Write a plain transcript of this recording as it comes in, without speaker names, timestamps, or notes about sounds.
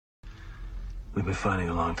We've been fighting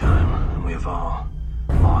a long time, and we have all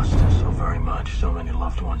lost so very much, so many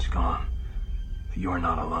loved ones gone. But you are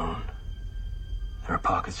not alone. There are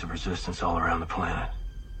pockets of resistance all around the planet.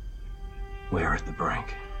 We are at the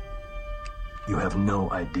brink. You have no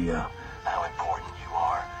idea how important you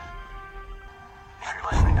are. If you're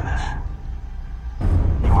listening to this,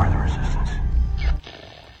 you are the resistance.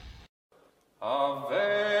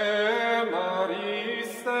 Ave Maria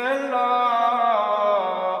Stella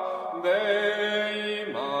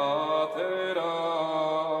Dei Mater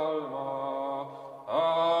Alma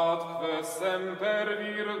ad semper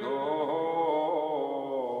Virgo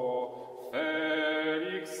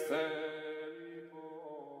Felix te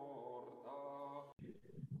porta.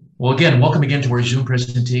 Well, again, welcome again to our Zoom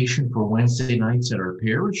presentation for Wednesday nights at our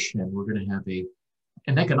parish, and we're going to have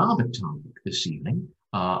an economic topic this evening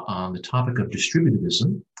on the topic of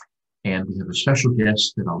distributivism, and we have a special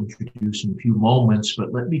guest that I'll introduce in a few moments,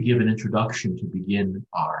 but let me give an introduction to begin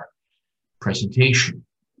our presentation.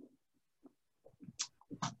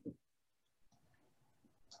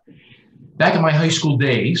 Back in my high school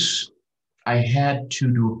days, I had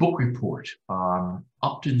to do a book report on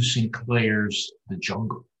Upton Sinclair's The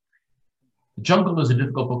Jungle. The Jungle is a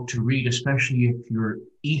difficult book to read, especially if you're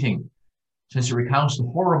eating, since it recounts the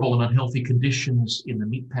horrible and unhealthy conditions in the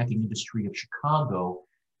meatpacking industry of Chicago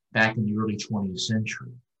back in the early 20th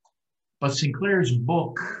century. But Sinclair's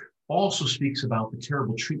book also speaks about the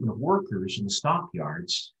terrible treatment of workers in the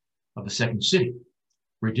stockyards of the Second City.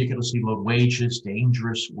 Ridiculously low wages,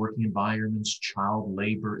 dangerous working environments, child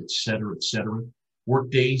labor, etc., work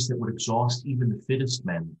days that would exhaust even the fittest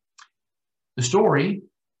men. The story,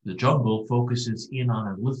 The Jungle, focuses in on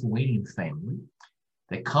a Lithuanian family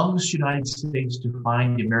that comes to the United States to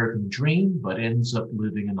find the American dream, but ends up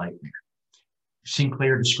living a nightmare.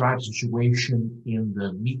 Sinclair describes the situation in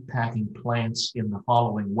the meatpacking plants in the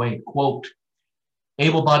following way, quote,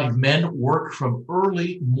 able-bodied men work from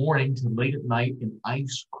early morning to late at night in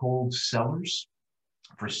ice-cold cellars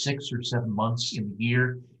for 6 or 7 months in the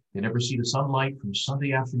year. They never see the sunlight from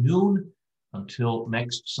Sunday afternoon until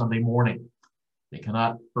next Sunday morning. They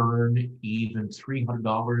cannot earn even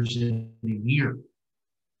 $300 in a year.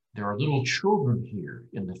 There are little children here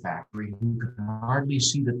in the factory who can hardly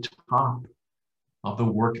see the top of the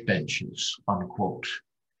workbenches, unquote.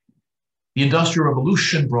 The Industrial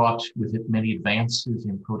Revolution brought with it many advances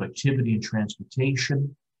in productivity and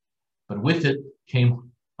transportation, but with it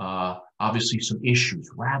came obviously some issues,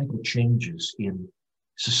 radical changes in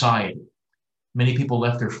society. Many people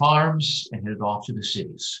left their farms and headed off to the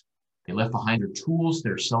cities. They left behind their tools,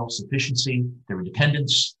 their self-sufficiency, their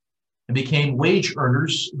independence, and became wage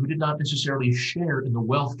earners who did not necessarily share in the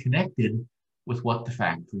wealth connected with what the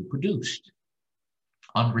factory produced.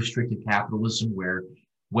 Unrestricted capitalism, where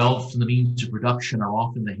wealth and the means of production are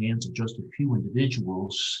often in the hands of just a few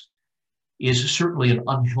individuals, is certainly an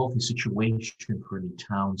unhealthy situation for any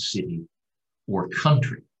town, city, or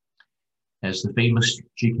country. As the famous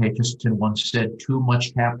G.K. Chesterton once said, too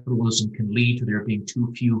much capitalism can lead to there being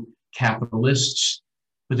too few capitalists,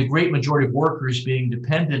 with the great majority of workers being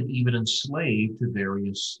dependent, even enslaved to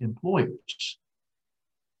various employers.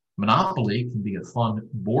 Monopoly can be a fun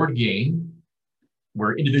board game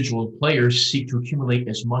where individual players seek to accumulate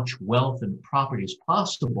as much wealth and property as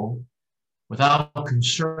possible without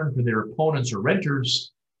concern for their opponents or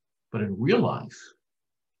renters. But in real life,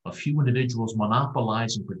 a few individuals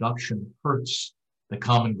monopolizing production hurts the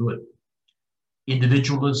common good.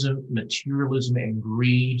 Individualism, materialism, and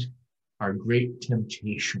greed are great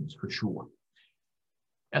temptations for sure.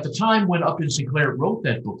 At the time when Upton Sinclair wrote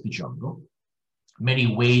that book, The Jungle,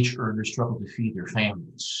 many wage earners struggled to feed their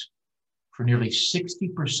families. For nearly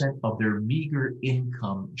 60% of their meager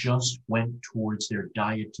income just went towards their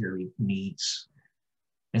dietary needs.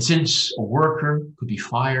 And since a worker could be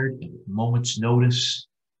fired at a moment's notice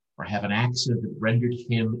or have an accident that rendered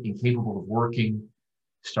him incapable of working,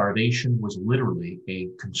 starvation was literally a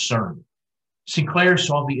concern. Sinclair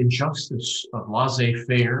saw the injustice of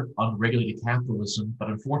laissez-faire, unregulated capitalism, but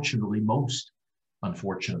unfortunately, most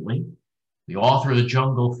unfortunately, the author of The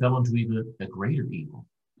Jungle fell into even a greater evil,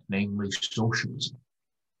 namely socialism.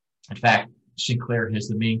 In fact, Sinclair has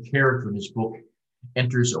the main character in his book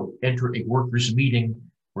enter a workers' meeting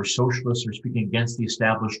where socialists are speaking against the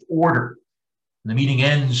established order. And the meeting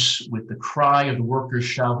ends with the cry of the workers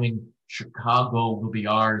shouting, "Chicago will be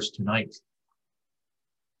ours tonight."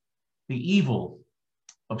 The evil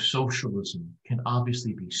of socialism can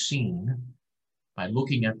obviously be seen by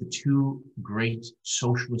looking at the two great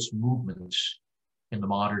socialist movements in the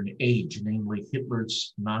modern age, namely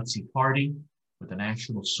Hitler's Nazi Party with the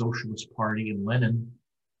National Socialist Party in Lenin,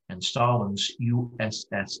 and Stalin's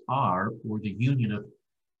USSR, or the Union of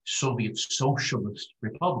Soviet Socialist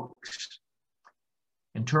Republics.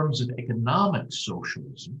 In terms of economic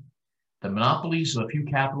socialism, the monopolies of a few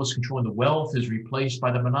capitalists controlling the wealth is replaced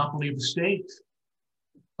by the monopoly of the state.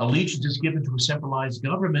 Allegiance is given to a centralized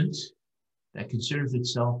government that considers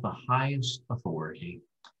itself the highest authority,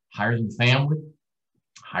 higher than family,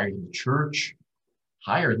 higher than the church,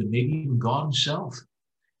 higher than maybe even God himself.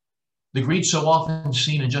 The greed so often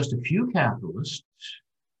seen in just a few capitalists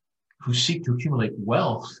who seek to accumulate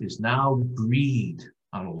wealth is now greed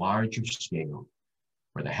on a larger scale,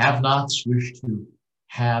 where the have-nots wish to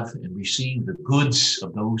have and receive the goods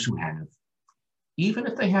of those who have, even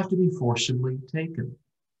if they have to be forcibly taken.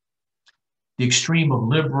 The extreme of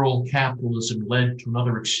liberal capitalism led to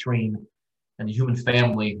another extreme, and the human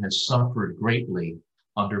family has suffered greatly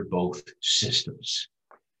under both systems.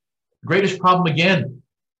 The greatest problem, again,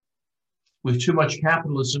 with too much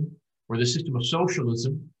capitalism or the system of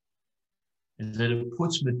socialism is that it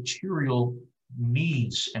puts material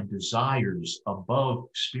needs and desires above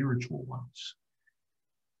spiritual ones.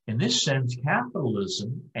 In this sense,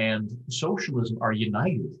 capitalism and socialism are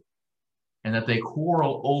united, and that they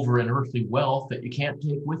quarrel over an earthly wealth that you can't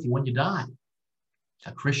take with you when you die.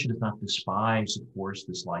 A Christian does not despise, of course,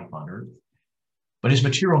 this life on earth, but his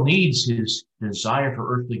material needs, his desire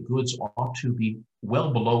for earthly goods ought to be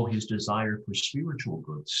well below his desire for spiritual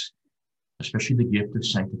goods, especially the gift of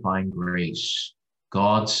sanctifying grace,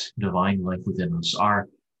 God's divine life within us, our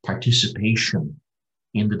participation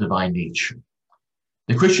in the divine nature.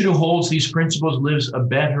 The Christian who holds these principles lives a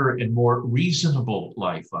better and more reasonable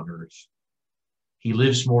life on earth. He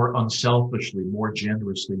lives more unselfishly, more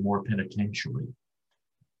generously, more penitentially.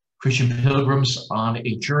 Christian pilgrims on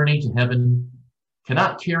a journey to heaven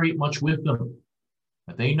cannot carry much with them,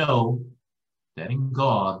 but they know that in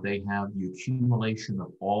God they have the accumulation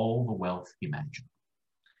of all the wealth imaginable.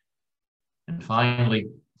 And finally,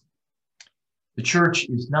 the church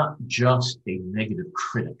is not just a negative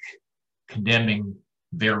critic condemning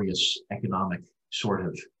various economic sort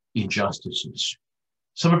of injustices.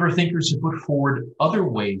 Some of her thinkers have put forward other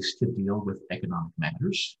ways to deal with economic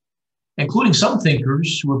matters, including some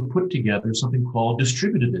thinkers who have put together something called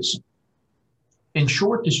distributivism. In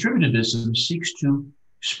short, distributivism seeks to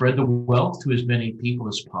spread the wealth to as many people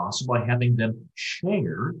as possible by having them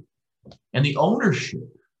share in the ownership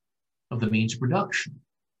of the means of production.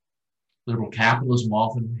 Liberal capitalism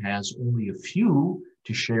often has only a few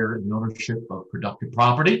to share in the ownership of productive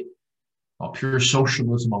property, while pure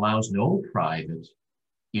socialism allows no private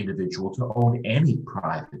individual to own any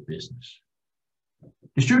private business.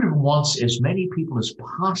 Distributism wants as many people as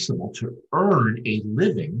possible to earn a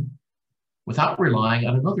living without relying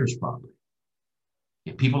on another's property.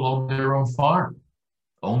 If people own their own farm,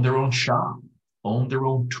 own their own shop, own their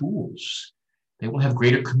own tools, they will have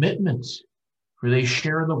greater commitment, for they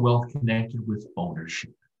share in the wealth connected with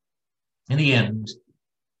ownership. In the end,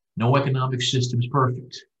 no economic system is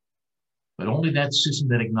perfect, but only that system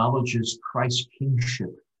that acknowledges Christ's kingship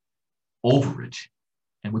over it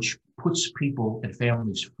and which puts people and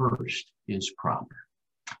families first is proper.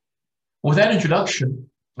 With that introduction,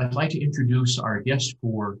 I'd like to introduce our guest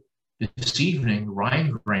for this evening,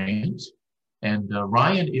 Ryan Grant. And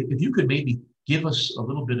Ryan, if you could maybe give us a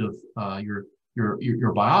little bit of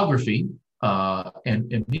your biography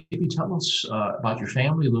and maybe tell us about your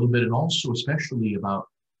family a little bit, and also especially about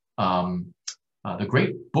the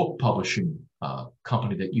great book publishing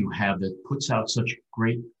company that you have that puts out such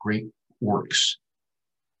great works.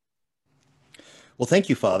 Well, thank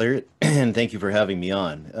you, Father, and thank you for having me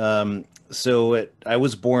on. I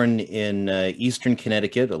was born in eastern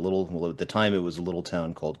Connecticut, at the time it was a little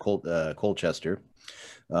town called Colchester.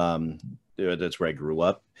 That's where I grew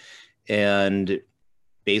up, and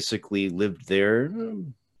basically lived there.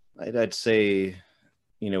 I'd say,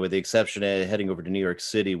 with the exception of heading over to New York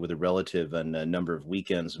City with a relative on a number of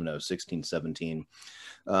weekends when I was 16, 17.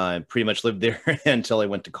 I pretty much lived there until I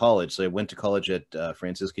went to college. So I went to college at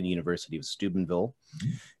Franciscan University of Steubenville,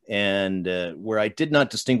 and where I did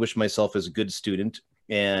not distinguish myself as a good student.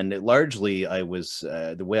 And largely I was,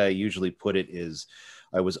 the way I usually put it is,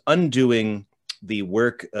 I was undoing the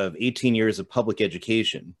work of 18 years of public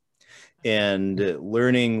education and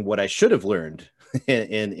learning what I should have learned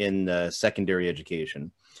in secondary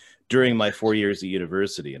education during my 4 years at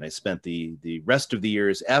university. And I spent the rest of the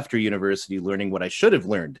years after university learning what I should have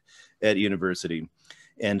learned at university.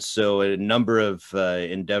 And so a number of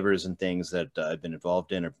endeavors and things that I've been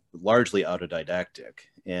involved in are largely autodidactic,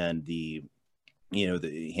 and the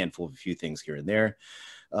handful of a few things here and there.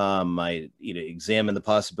 I examined the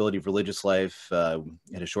possibility of religious life,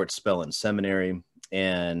 had a short spell in seminary,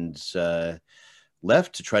 and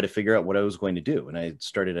left to try to figure out what I was going to do. And I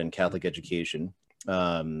started in Catholic education,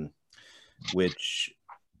 which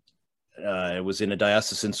I was in a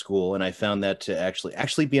diocesan school, and I found that to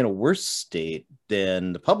actually be in a worse state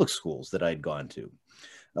than the public schools that I'd gone to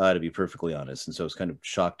be perfectly honest. And so I was kind of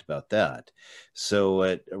shocked about that. So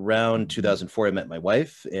at around 2004, I met my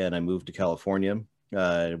wife, and I moved to California,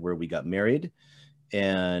 where we got married,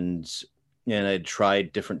 and I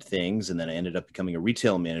tried different things, and then I ended up becoming a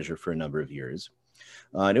retail manager for a number of years.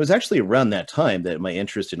 And it was actually around that time that my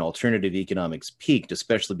interest in alternative economics peaked,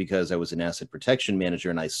 especially because I was an asset protection manager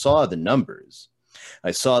and I saw the numbers.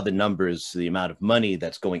 The amount of money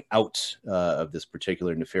that's going out of this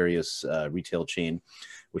particular nefarious retail chain,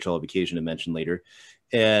 which I'll have occasion to mention later,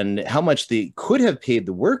 and how much they could have paid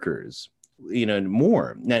the workers,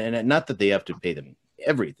 more. And not that they have to pay them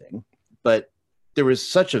everything, but there was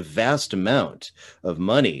such a vast amount of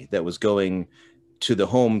money that was going to the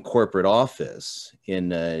home corporate office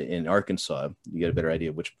in Arkansas. You get a better idea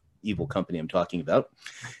of which evil company I'm talking about.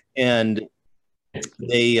 And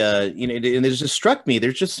they, and it just struck me,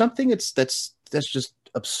 there's just something that's just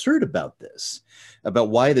absurd about this, about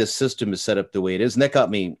why this system is set up the way it is. And that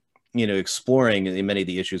got me, exploring many of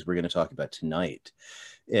the issues we're going to talk about tonight.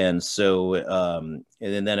 And so, and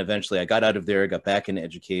then eventually I got out of there, got back into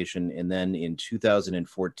education. And then in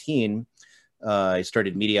 2014, I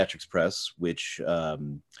started Mediatrix Press, which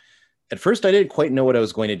at first I didn't quite know what I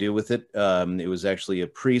was going to do with it. It was actually a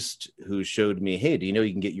priest who showed me, hey, do you know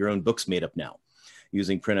you can get your own books made up now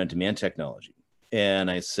using print-on-demand technology? And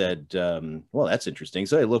I said, well, that's interesting.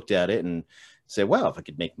 So I looked at it and said, wow, if I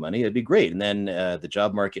could make money, it'd be great. And then the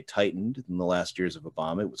job market tightened in the last years of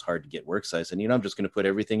Obama. It was hard to get work. So I said, I'm just going to put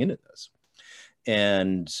everything into this.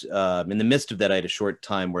 And in the midst of that, I had a short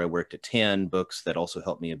time where I worked at Tan Books that also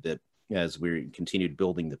helped me a bit as we continued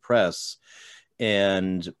building the press.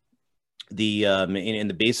 And in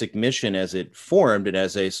the basic mission as it formed, and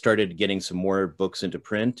as I started getting some more books into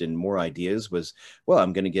print and more ideas, was, well,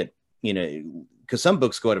 I'm going to get, because some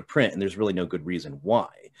books go out of print and there's really no good reason why.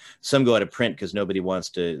 Some go out of print because nobody wants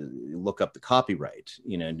to look up the copyright,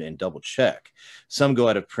 and double check. Some go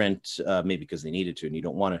out of print maybe because they needed to, and you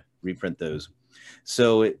don't want to reprint those.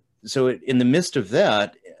 So in the midst of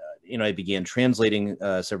that, I began translating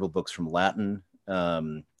several books from Latin.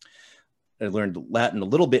 I learned Latin a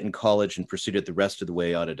little bit in college and pursued it the rest of the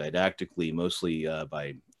way autodidactically, mostly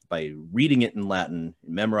by reading it in Latin,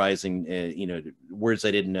 memorizing, words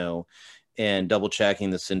I didn't know, and double checking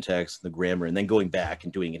the syntax, the grammar, and then going back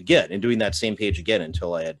and doing it again and doing that same page again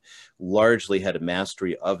until I had largely had a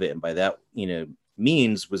mastery of it. And by that,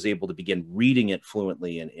 means was able to begin reading it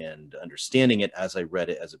fluently and understanding it as I read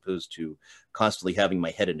it, as opposed to constantly having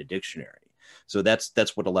my head in a dictionary. So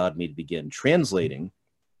that's what allowed me to begin translating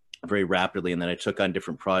very rapidly. And then I took on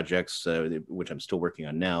different projects, which I'm still working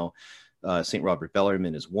on now. St. Robert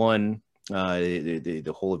Bellarmine is one.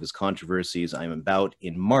 The whole of his controversies I'm about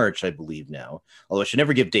in March, I believe now, although I should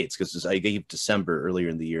never give dates because I gave December earlier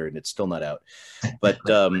in the year and it's still not out. But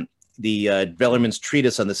the Bellarmine's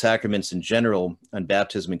treatise on the sacraments in general, on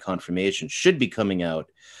baptism and confirmation, should be coming out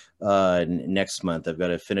next month. I've got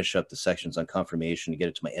to finish up the sections on confirmation to get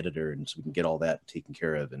it to my editor, and so we can get all that taken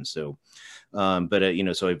care of. And so,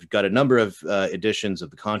 so I've got a number of editions of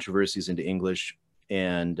the controversies into English,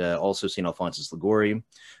 and also St. Alphonsus Liguori.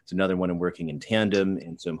 It's another one I'm working in tandem,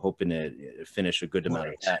 and so I'm hoping to finish a good amount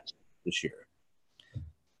of that this year.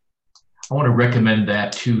 I want to recommend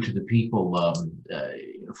that too to the people.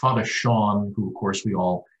 Father Sean, who of course we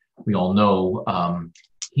all know,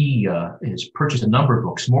 he has purchased a number of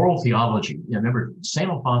books. Moral theology. Remember, St.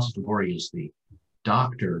 Alphonsus Liguori is the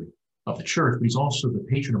doctor of the church, but he's also the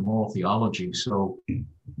patron of moral theology. So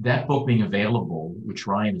that book being available, which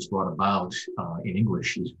Ryan has brought about in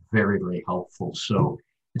English, is very, very helpful. So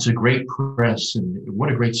it's a great press, and what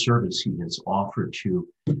a great service he has offered to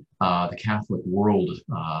the Catholic world.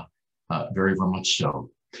 Very, very much so.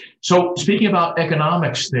 So speaking about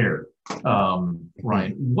economics there,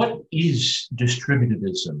 Ryan, what is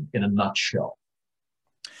distributivism in a nutshell?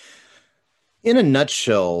 In a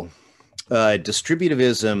nutshell,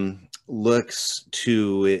 distributivism looks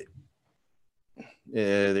to,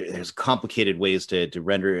 there's complicated ways to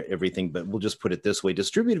render everything, but we'll just put it this way.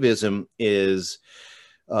 Distributivism is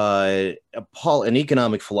an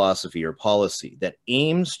economic philosophy or policy that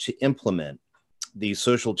aims to implement the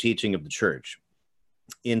social teaching of the church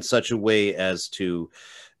in such a way as to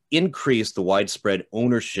increase the widespread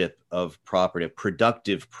ownership of property, of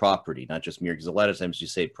productive property, not just mere, because a lot of times you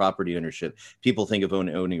say property ownership, people think of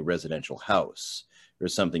owning a residential house or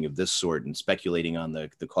something of this sort and speculating on the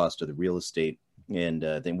cost of the real estate And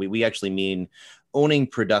then we actually mean owning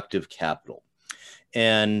productive capital.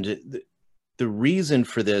 And the reason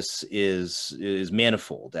for this is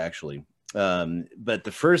manifold, actually. But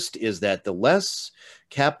the first is that the less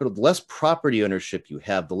capital, the less property ownership you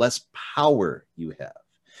have, the less power you have.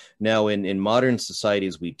 Now, in modern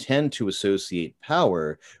societies, we tend to associate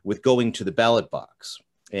power with going to the ballot box.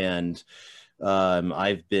 And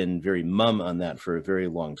I've been very mum on that for a very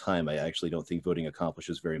long time. I actually don't think voting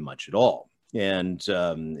accomplishes very much at all. And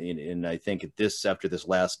I think after this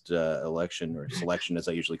last election, or selection, as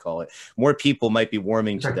I usually call it, more people might be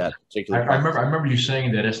warming to that particular. I remember you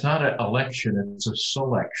saying that it's not an election; it's a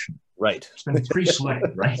selection. Right. It's been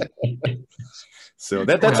pre-selected, right? So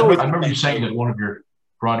that's always. I remember you saying that one of your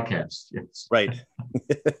broadcasts. Yes. Right.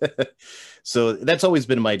 So that's always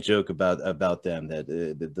been my joke about them, that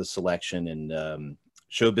the selection and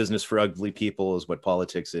show business for ugly people is what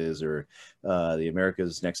politics is, or the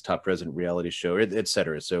America's Next Top President reality show, et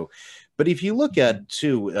cetera. So, but if you look at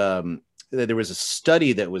too, there was a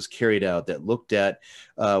study that was carried out that looked at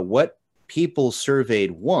what people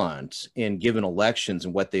surveyed want in given elections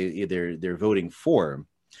and what they're voting for,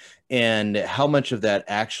 and how much of that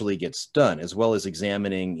actually gets done, as well as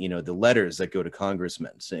examining, the letters that go to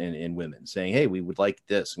congressmen and women saying, hey, we would like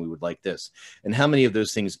this and we would like this. And how many of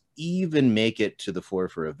those things even make it to the floor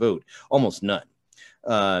for a vote? Almost none.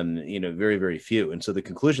 Very, very few. And so the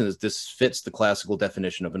conclusion is this fits the classical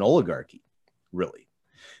definition of an oligarchy, really.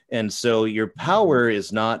 And so your power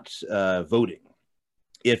is not voting.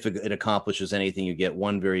 If it accomplishes anything, you get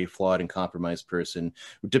one very flawed and compromised person,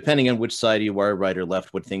 depending on which side you are, right or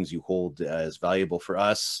left, what things you hold as valuable. For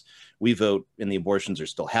us, we vote, and the abortions are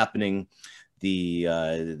still happening. The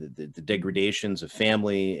degradations of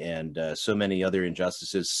family and so many other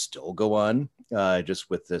injustices still go on,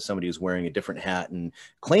 just with somebody who's wearing a different hat and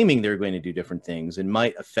claiming they're going to do different things, and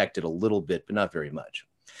might affect it a little bit, but not very much.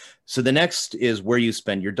 So the next is where you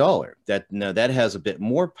spend your dollar. That has a bit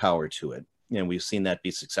more power to it. And we've seen that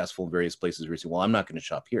be successful in various places where you say, well, I'm not going to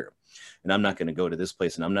shop here, and I'm not going to go to this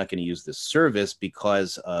place, and I'm not going to use this service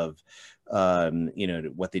because of,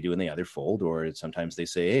 what they do in the other fold. Or sometimes they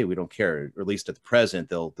say, hey, we don't care, or at least at the present,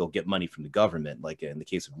 they'll get money from the government, like in the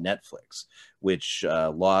case of Netflix, which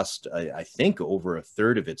lost, I think, over a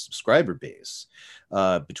third of its subscriber base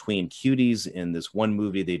between Cuties and this one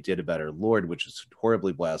movie they did about our Lord, which is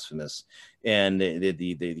horribly blasphemous. And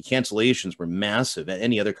the cancellations were massive.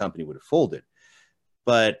 Any other company would have folded.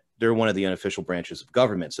 But they're one of the unofficial branches of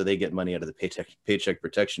government, so they get money out of the Paycheck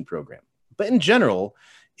Protection Program. But in general,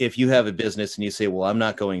 if you have a business and you say, well, I'm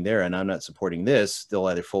not going there and I'm not supporting this, they'll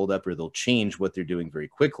either fold up or they'll change what they're doing very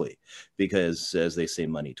quickly, because, as they say,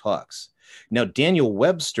 money talks. Now, Daniel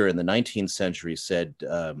Webster in the 19th century said,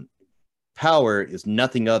 power is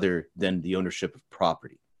nothing other than the ownership of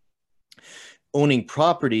property. Owning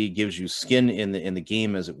property gives you skin in the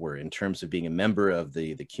game, as it were, in terms of being a member of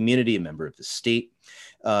the community, a member of the state.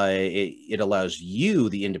 It allows you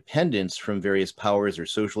the independence from various powers or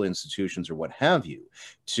social institutions or what have you,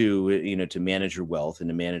 to manage your wealth and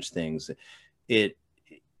to manage things. In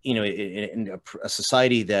a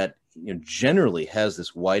society that generally has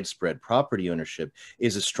this widespread property ownership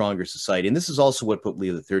is a stronger society. And this is also what Pope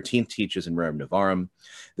Leo XIII teaches in Rerum Novarum.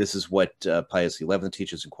 This is what Pius XI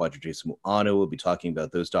teaches in Quadragesimo Anno. We'll be talking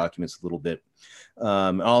about those documents a little bit.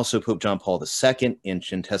 Also Pope John Paul II in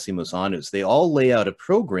Centesimus Annus. They all lay out a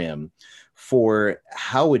program for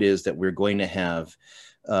how it is that we're going to have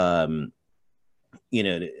a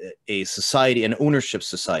society, an ownership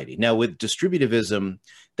society. Now, with distributivism,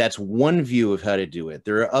 that's one view of how to do it.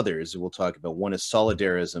 There are others we'll talk about. One is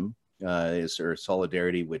solidarism, or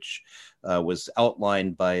solidarity, which was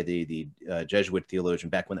outlined by the Jesuit theologian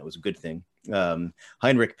back when that was a good thing,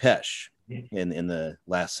 Heinrich Pesch in the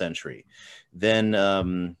last century. Then,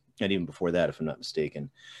 and even before that, if I'm not mistaken.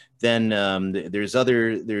 Then there's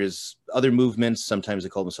other movements. Sometimes they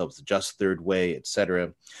call themselves the Just Third Way,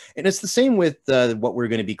 etc. And it's the same with what we're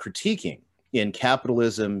going to be critiquing in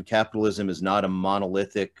capitalism. Capitalism is not a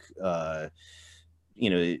monolithic,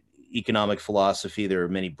 economic philosophy. There are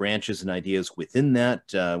many branches and ideas within that.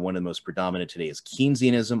 One of the most predominant today is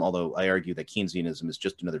Keynesianism, although I argue that Keynesianism is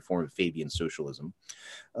just another form of Fabian socialism.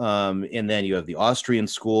 And then you have the Austrian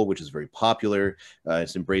school, which is very popular.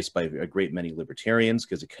 It's embraced by a great many libertarians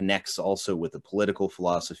because it connects also with the political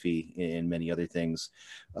philosophy and many other things.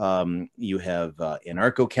 You have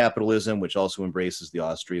anarcho-capitalism, which also embraces the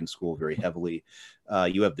Austrian school very heavily.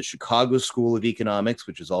 You have the Chicago School of Economics,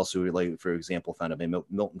 which is also, like, for example, founded by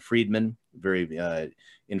Milton Friedman, very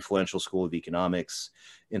influential school of economics,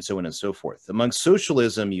 and so on and so forth. Among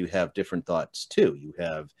socialism, you have different thoughts too. You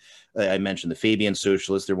have, I mentioned the Fabian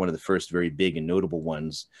socialists. They're one of the first very big and notable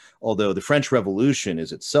ones, although the French Revolution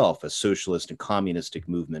is itself a socialist and communistic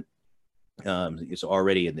movement. It's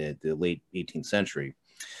already in the late 18th century.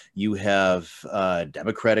 You have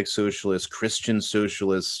democratic socialists, Christian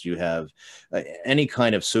socialists, you have any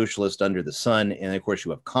kind of socialist under the sun, and of course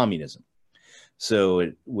you have communism.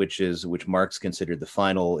 So, which Marx considered the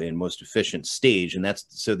final and most efficient stage, and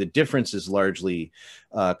so the difference is largely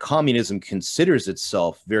communism considers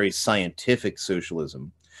itself very scientific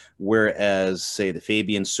socialism, whereas, say, the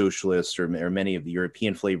Fabian socialists or many of the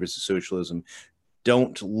European flavors of socialism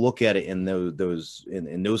don't look at it in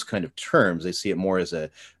those kind of terms. They see it more as a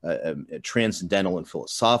transcendental and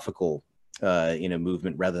philosophical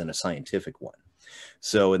movement rather than a scientific one.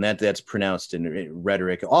 So, and that's pronounced in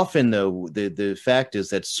rhetoric. Often, though, the fact is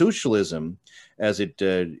that socialism, as it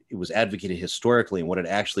was advocated historically and what it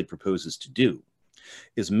actually proposes to do,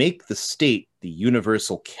 is make the state the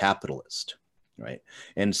universal capitalist. Right.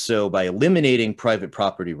 And so by eliminating private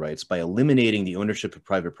property rights, by eliminating the ownership of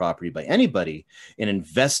private property by anybody and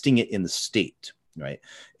investing it in the state. Right.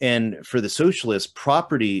 And for the socialists,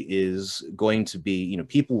 property is going to be,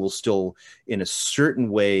 people will still in a certain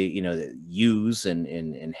way, use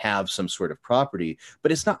and have some sort of property,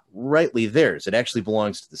 but it's not rightly theirs. It actually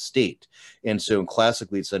belongs to the state. And so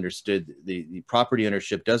classically, it's understood the property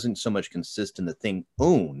ownership doesn't so much consist in the thing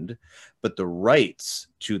owned, but the rights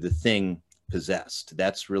to the thing possessed.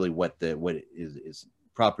 That's really what is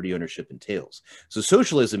property ownership entails. So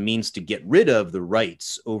socialism means to get rid of the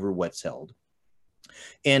rights over what's held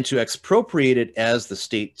and to expropriate it as the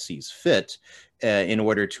state sees fit in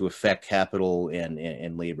order to affect capital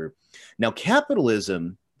and labor. Now,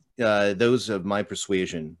 capitalism, those of my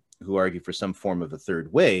persuasion who argue for some form of a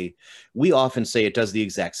third way, we often say it does the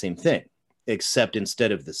exact same thing, except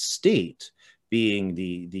instead of the state being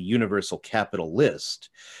the universal capitalist,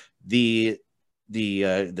 the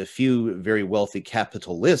few very wealthy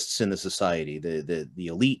capitalists in the society, the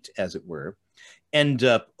elite, as it were, end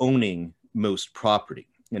up owning most property.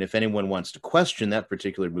 And if anyone wants to question that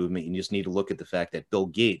particular movement, you just need to look at the fact that Bill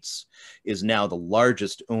Gates is now the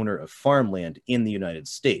largest owner of farmland in the United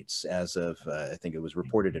States, as of, I think it was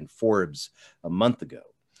reported in Forbes a month ago.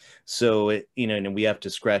 So, and we have to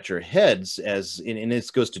scratch our heads and this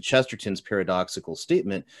goes to Chesterton's paradoxical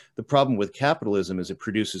statement. The problem with capitalism is it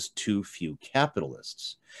produces too few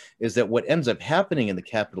capitalists. Is that what ends up happening in the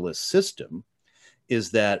capitalist system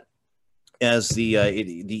is that as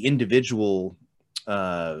the individual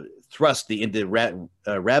thrust, the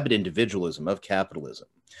rabid individualism of capitalism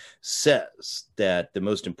says that the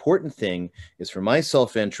most important thing is for my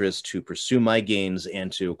self-interest to pursue my gains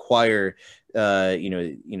and to acquire, the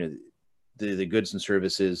goods and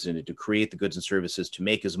services and to create the goods and services to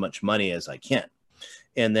make as much money as I can.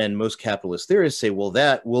 And then most capitalist theorists say, well,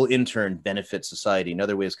 that will in turn benefit society in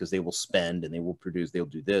other ways because they will spend and they will produce, they'll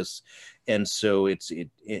do this. And so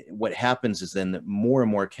what happens is then that more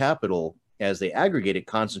and more capital, as they aggregate it,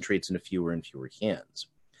 concentrates in fewer and fewer hands.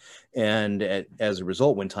 And as a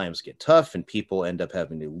result, when times get tough and people end up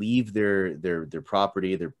having to leave their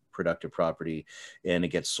property, their productive property, and it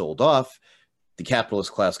gets sold off, the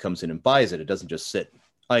capitalist class comes in and buys it. It doesn't just sit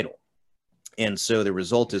idle. And so the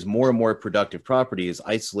result is more and more productive property is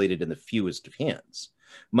isolated in the fewest of hands,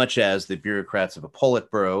 much as the bureaucrats of a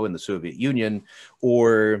Politburo in the Soviet Union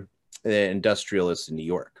or the industrialists in New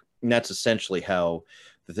York. And that's essentially how,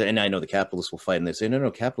 and I know the capitalists will fight and they say,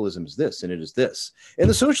 no, capitalism is this and it is this. And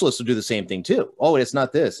the socialists will do the same thing too. Oh, it's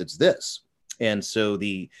not this, it's this. And so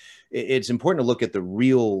it's important to look at the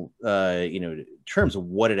real, terms of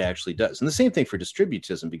what it actually does. And the same thing for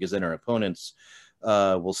distributism, because then our opponents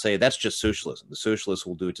will say that's just socialism. The socialists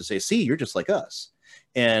will do it to say, see, you're just like us.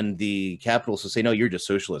 And the capitalists will say, no, you're just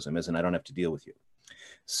socialism, and I don't have to deal with you.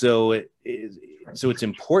 So it's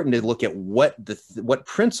important to look at what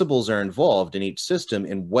principles are involved in each system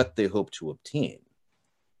and what they hope to obtain.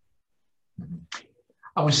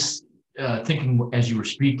 I was thinking as you were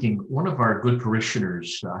speaking, one of our good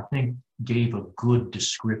parishioners, I think, gave a good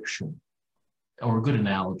description, or a good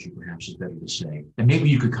analogy, perhaps is better to say. And maybe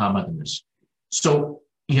you could comment on this. So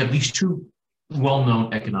you have these two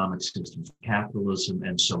well-known economic systems, capitalism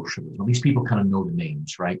and socialism. These people kind of know the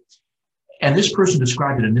names, right? And this person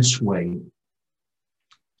described it in this way.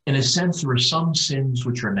 In a sense, there are some sins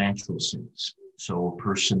which are natural sins. So a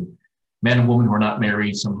person, man and woman who are not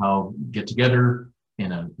married, somehow get together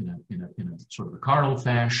in a sort of a carnal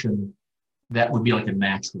fashion. That would be like a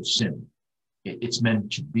natural sin. it's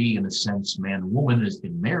meant to be, in a sense, man and woman is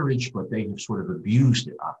in marriage, but they have sort of abused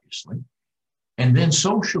it, obviously. And then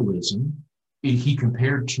socialism, he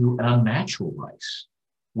compared to an unnatural vice,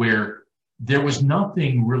 where there was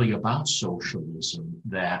nothing really about socialism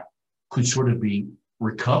that could sort of be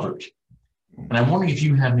recovered. And I'm wondering if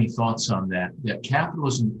you have any thoughts on that, that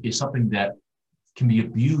capitalism is something that can be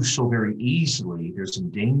abused so very easily. There's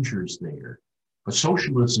some dangers there. But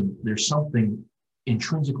socialism, there's something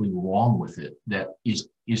intrinsically wrong with it that is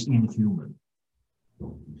inhuman.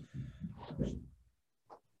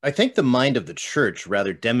 I think the mind of the church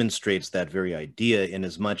rather demonstrates that very idea, in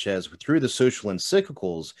as much as through the social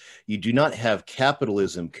encyclicals, you do not have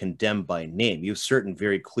capitalism condemned by name. You have certain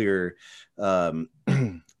very clear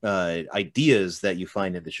ideas that you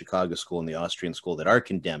find in the Chicago School and the Austrian School that are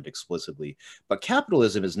condemned explicitly, but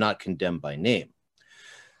capitalism is not condemned by name.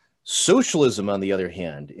 Socialism, on the other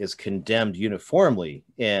hand, is condemned uniformly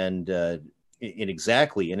and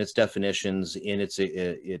exactly in its definitions, in its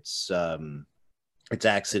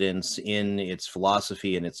accidents, in its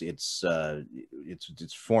philosophy, and its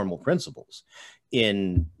formal principles,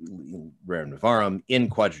 in Rerum Novarum, in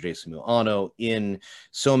Quadragesimo Anno, in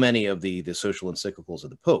so many of the social encyclicals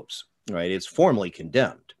of the popes. Right, it's formally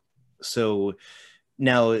condemned. So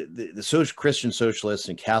now the social Christian socialists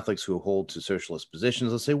and Catholics who hold to socialist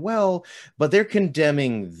positions will say, well, but they're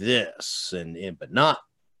condemning this and but not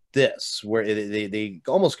this, where they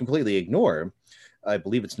almost completely ignore, I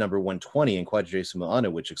believe it's number 120 in Quadragesimo Anno,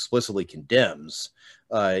 which explicitly condemns,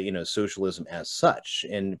 socialism as such.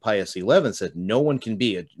 And Pius XI said, no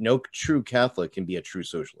true Catholic can be a true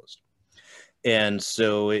socialist. And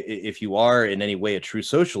so if you are in any way a true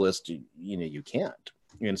socialist, you can't.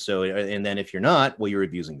 And then if you're not, well, you're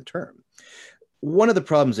abusing the term. One of the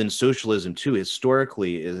problems in socialism, too,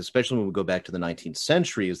 historically, is especially when we go back to the 19th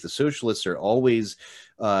century, is the socialists are always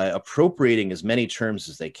appropriating as many terms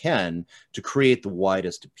as they can to create the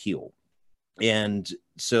widest appeal. And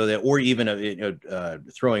so that, or even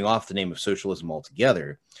throwing off the name of socialism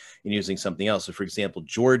altogether and using something else. So, for example,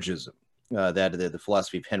 Georgism, the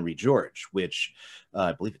philosophy of Henry George, which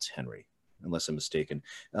I believe it's Henry, unless I'm mistaken.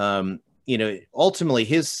 Ultimately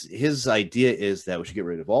his idea is that we should get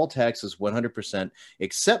rid of all taxes 100%,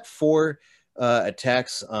 except for a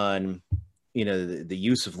tax on, the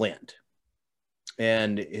use of land.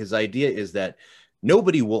 And his idea is that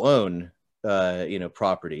nobody will own,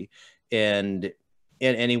 property, and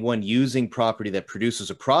anyone using property that produces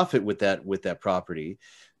a profit with that property,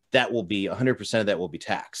 that will be 100% of that will be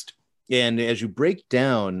taxed. And as you break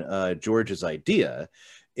down George's idea,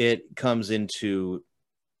 it comes into,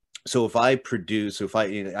 so if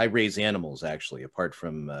I raise animals, actually, apart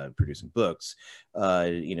from producing books,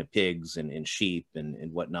 pigs and sheep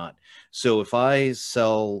and whatnot. So if I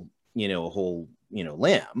sell, a whole,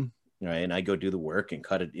 lamb, right, and I go do the work and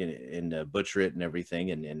cut it and butcher it and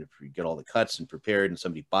everything, and get all the cuts and prepared, and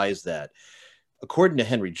somebody buys that, according to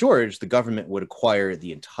Henry George, the government would acquire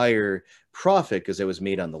the entire profit because it was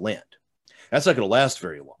made on the land. That's not going to last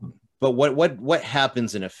very long. But what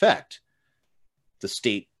happens in effect? The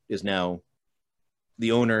state is now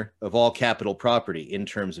the owner of all capital property in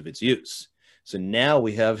terms of its use. So now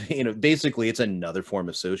we have, basically it's another form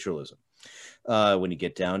of socialism when you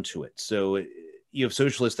get down to it. So you have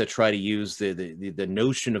socialists that try to use the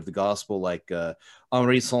notion of the gospel, like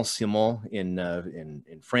Henri Saint-Simon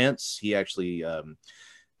in France. He actually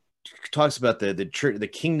talks about the church, the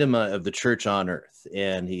kingdom of the church on earth,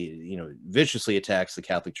 and he viciously attacks the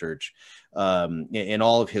Catholic Church and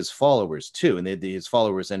all of his followers too. And his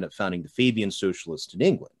followers end up founding the Fabian Socialists in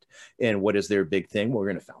England. And what is their big thing? Well, we're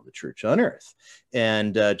going to found the church on earth.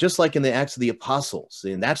 And just like in the Acts of the Apostles,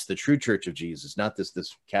 and that's the true church of Jesus, not this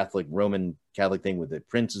Catholic, Roman Catholic thing with the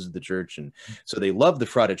princes of the church. And so they loved the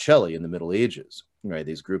Fraticelli in the Middle Ages, right?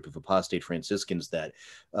 These group of apostate Franciscans that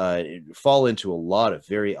fall into a lot of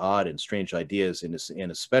very odd and strange ideas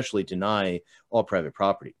and especially deny all private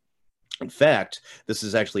property. In fact, this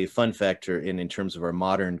is actually a fun factor in terms of our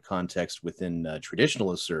modern context within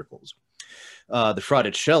traditionalist circles. The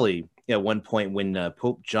Fraticelli, at one point when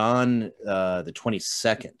Pope John the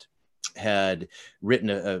 22nd had written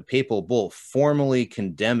a papal bull formally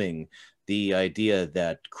condemning the idea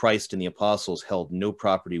that Christ and the apostles held no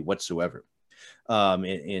property whatsoever.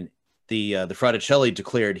 The Fraticelli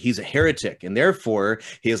declared he's a heretic, and therefore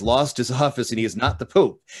he has lost his office and he is not the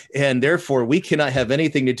Pope. And therefore we cannot have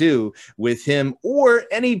anything to do with him or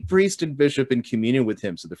any priest and bishop in communion with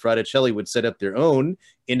him. So the Fraticelli would set up their own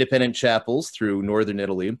independent chapels through northern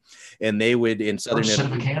Italy, and they would in southern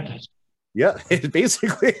Italy. Yeah,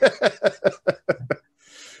 basically.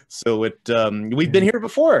 So we've been here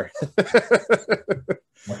before.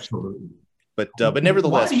 Absolutely. But Why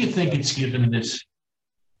nevertheless, do you think it's given this?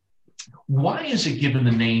 Why is it given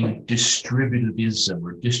the name distributivism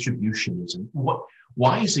or distributionism?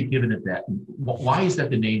 Why is it given it that? Why is that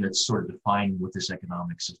the name that's sort of defining what this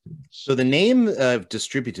economic system is? so the name of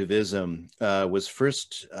distributivism was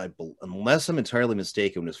first, unless I'm entirely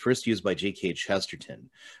mistaken, was first used by G.K. Chesterton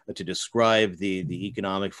to describe the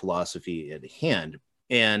economic philosophy at hand.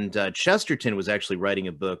 And Chesterton was actually writing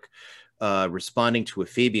a book responding to a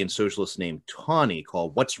Fabian socialist named Tawney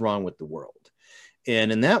called "What's Wrong with the World?"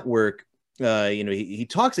 And in that work, he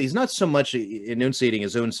talks, he's not so much enunciating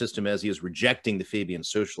his own system as he is rejecting the Fabian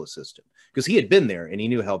socialist system, because he had been there and he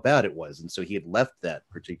knew how bad it was. And so he had left that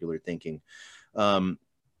particular thinking.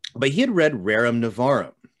 But he had read Rerum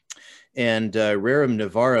Novarum. And Rerum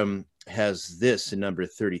Novarum has this in number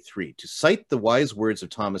 33: to cite the wise words of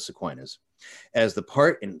Thomas Aquinas, as the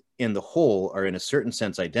part and the whole are in a certain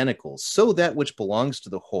sense identical, so that which belongs to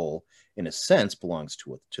the whole in a sense belongs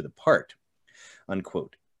to the part.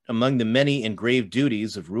 Unquote. Among the many and grave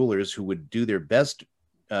duties of rulers who would do their best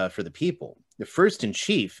for the people, the first and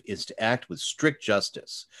chief is to act with strict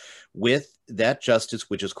justice, with that justice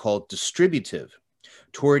which is called distributive,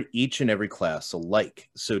 toward each and every class alike.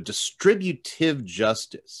 So distributive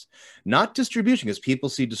justice, not distribution, because people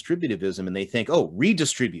see distributivism and they think, oh,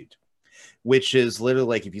 redistribute, which is literally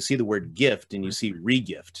like if you see the word gift and you see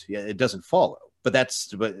regift, yeah, it doesn't follow. But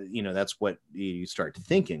that's what you start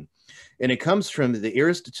thinking. And it comes from the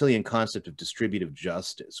Aristotelian concept of distributive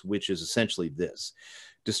justice, which is essentially this.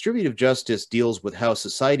 Distributive justice deals with how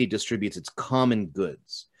society distributes its common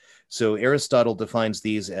goods. So Aristotle defines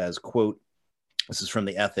these as, quote, this is from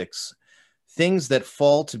the Ethics, things that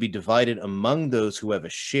fall to be divided among those who have a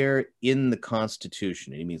share in the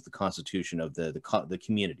constitution. And he means the constitution of the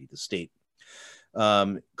community, the state.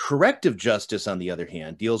 Corrective justice, on the other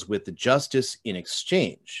hand, deals with the justice in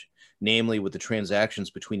exchange, namely with the transactions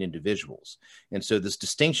between individuals. And so this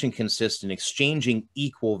distinction consists in exchanging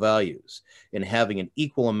equal values and having an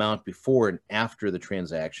equal amount before and after the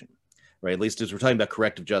transaction, right? At least as we're talking about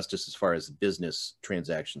corrective justice as far as business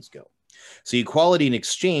transactions go. So equality in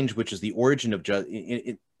exchange, which is the origin of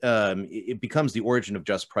it becomes the origin of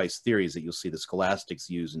just price theories that you'll see the scholastics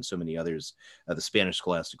use and so many others, the Spanish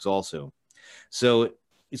scholastics also. So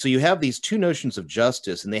you have these two notions of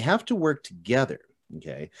justice and they have to work together,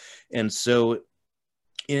 okay? And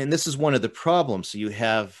this is one of the problems. So you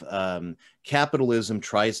have capitalism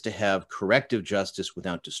tries to have corrective justice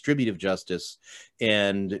without distributive justice,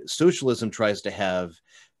 and socialism tries to have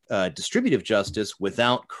distributive justice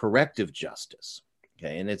without corrective justice.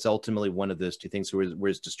 Okay, and it's ultimately one of those two things.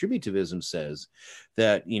 Whereas distributivism says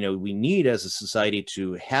that we need as a society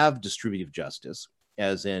to have distributive justice,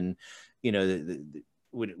 as in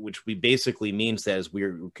which we basically means that as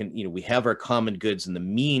we have our common goods and the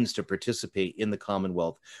means to participate in the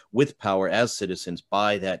Commonwealth with power as citizens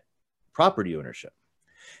by that property ownership.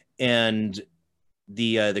 And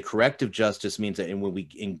the corrective justice means that when we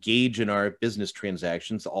engage in our business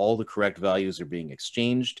transactions, all the correct values are being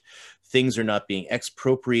exchanged, things are not being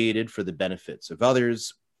expropriated for the benefits of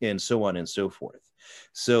others, and so on and so forth.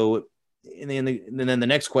 So and then the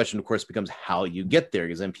next question, of course, becomes how you get there,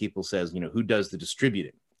 because then people says, who does the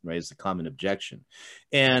distributing, right? Is the common objection.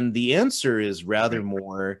 And the answer is rather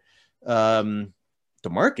more the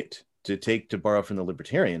market, to borrow from the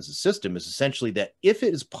libertarians. The system is essentially that if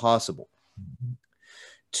it is possible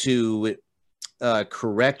to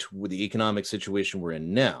correct with the economic situation we're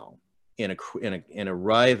in now and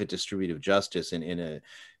arrive at distributive justice in a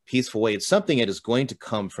peaceful way, it's something that is going to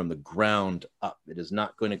come from the ground up. It is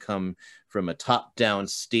not going to come from a top-down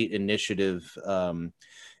state initiative. And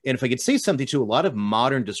if I could say something too, a lot of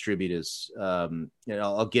modern distributists,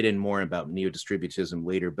 I'll get in more about neo-distributism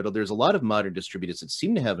later, but there's a lot of modern distributists that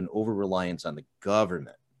seem to have an over-reliance on the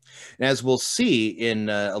government. And as we'll see in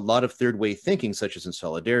a lot of third-way thinking, such as in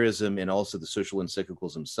solidarism and also the social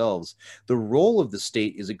encyclicals themselves, the role of the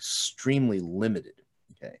state is extremely limited,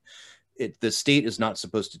 okay? The state is not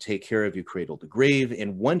supposed to take care of you cradle to grave.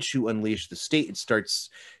 And once you unleash the state, it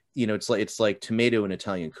starts, it's like tomato in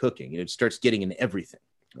Italian cooking. It starts getting in everything,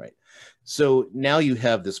 right? So now you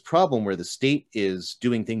have this problem where the state is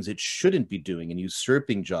doing things it shouldn't be doing and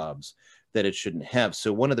usurping jobs that it shouldn't have.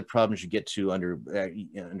 So one of the problems you get to under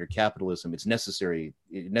capitalism, it necessarily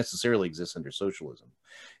exists under socialism,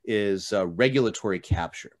 is regulatory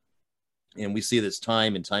capture. And we see this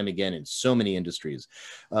time and time again in so many industries.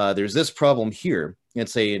 There's this problem here,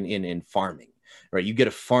 let's say in farming. right? You get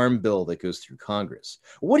a farm bill that goes through Congress.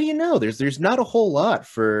 What do you know? There's not a whole lot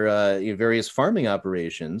for various farming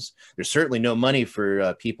operations. There's certainly no money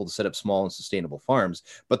for people to set up small and sustainable farms,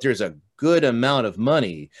 but there's a good amount of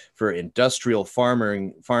money for industrial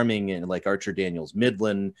farming in like Archer Daniels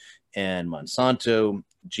Midland and Monsanto,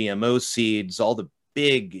 GMO seeds, all the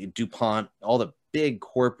big DuPont, all the big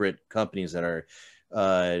corporate companies that are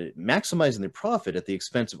maximizing their profit at the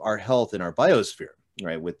expense of our health and our biosphere,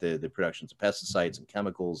 right? With the productions of pesticides and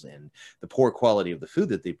chemicals and the poor quality of the food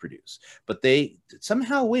that they produce. But they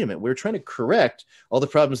somehow, wait a minute, we're trying to correct all the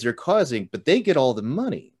problems they're causing, but they get all the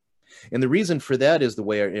money. And the reason for that is the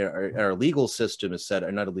way our legal system is set,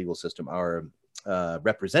 or not a legal system, our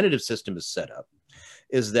representative system is set up,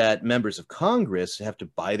 is that members of Congress have to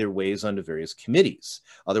buy their ways onto various committees.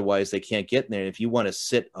 Otherwise, they can't get in there. If you want to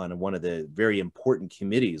sit on one of the very important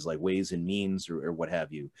committees like Ways and Means or what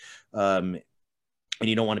have you, and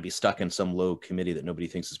you don't want to be stuck in some low committee that nobody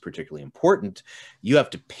thinks is particularly important, you have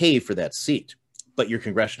to pay for that seat. But your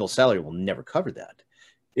congressional salary will never cover that.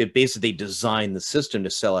 It basically designed the system to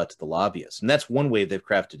sell out to the lobbyists. And that's one way they've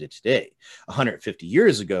crafted it today. 150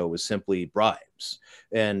 years ago was simply bribes.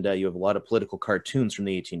 And you have a lot of political cartoons from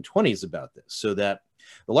the 1820s about this, so that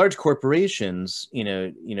the large corporations,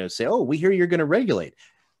 say, oh, we hear you're going to regulate.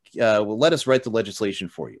 Well, let us write the legislation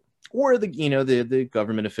for you. Or the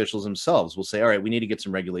government officials themselves will say, all right, we need to get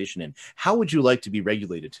some regulation in. How would you like to be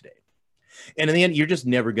regulated today? And in the end, you're just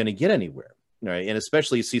never going to get anywhere. Right. And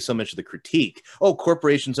especially you see so much of the critique. Oh,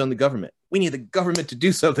 corporations own the government. We need the government to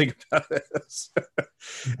do something about this.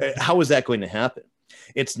 How is that going to happen?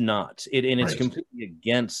 It's not. It's completely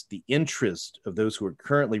against the interest of those who are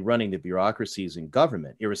currently running the bureaucracies in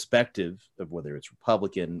government, irrespective of whether it's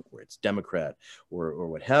Republican or it's Democrat or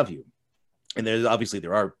what have you. And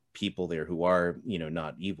there are people there who are,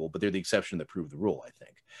 not evil, but they're the exception that prove the rule, I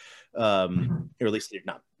think. Or at least they're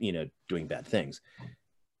not, doing bad things.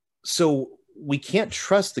 So we can't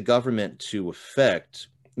trust the government to affect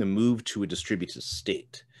the move to a distributed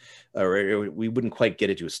state, or we wouldn't quite get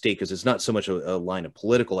it to a state because it's not so much a line of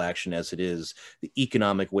political action as it is the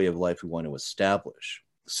economic way of life we want to establish.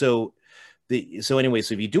 So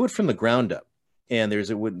if you do it from the ground up, and there's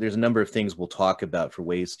a number of things we'll talk about for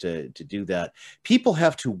ways to do that. People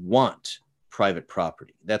have to want private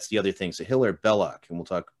property. That's the other thing. So Hilaire Belloc, and we'll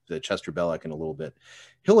talk to Chester Belloc in a little bit.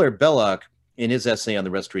 Hilaire Belloc, in his essay on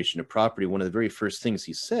the restoration of property, one of the very first things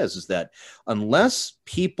he says is that unless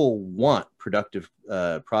people want productive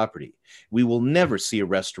property, we will never see a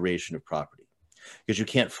restoration of property, because you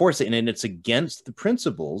can't force it. And it's against the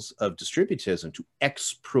principles of distributism to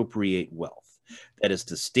expropriate wealth. That is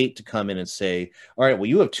the state to come in and say, all right, well,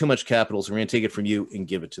 you have too much capital, so we're going to take it from you and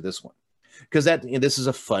give it to this one. Because this is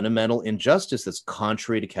a fundamental injustice that's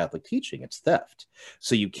contrary to Catholic teaching. It's theft.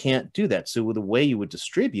 So you can't do that. So the way you would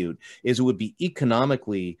distribute is it would be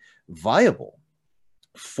economically viable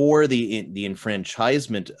for the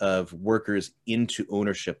enfranchisement of workers into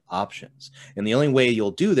ownership options. And the only way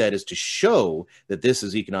you'll do that is to show that this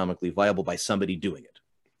is economically viable by somebody doing it.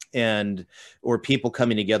 Or people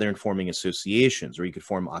coming together and forming associations, or you could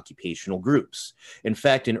form occupational groups. In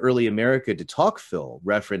fact, in early America, de Tocqueville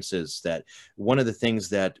references that one of the things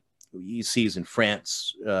that he sees in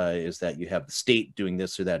France is that you have the state doing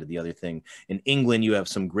this or that or the other thing. In England, you have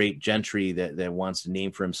some great gentry that wants to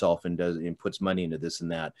name for himself and puts money into this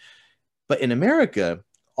and that. But in America,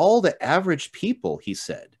 all the average people, he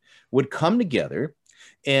said, would come together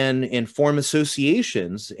and form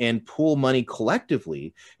associations and pool money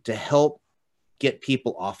collectively to help get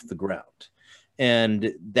people off the ground.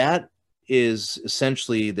 And that is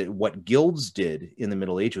essentially what guilds did in the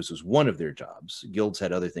Middle Ages. Was one of their jobs. Guilds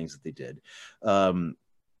had other things that they did.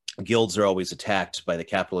 Guilds are always attacked by the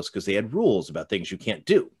capitalists because they had rules about things you can't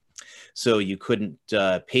do. So you couldn't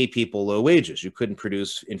pay people low wages. You couldn't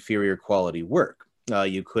produce inferior quality work.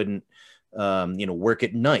 You couldn't work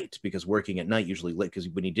at night, because working at night usually because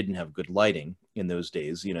when you didn't have good lighting in those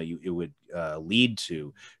days, it would lead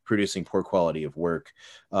to producing poor quality of work.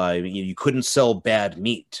 You couldn't sell bad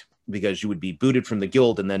meat because you would be booted from the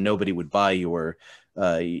guild, and then nobody would buy your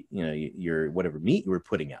whatever meat you were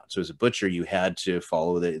putting out. So as a butcher, you had to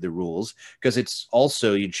follow the rules, because it's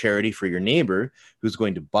also your charity for your neighbor who's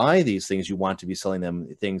going to buy these things. You want to be selling them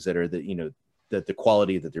things that are the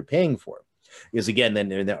quality that they're paying for. Because again, then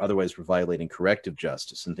they're otherwise we're violating corrective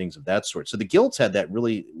justice and things of that sort. So the guilds had that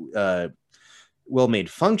really well-made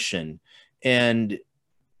function, and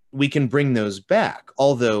we can bring those back,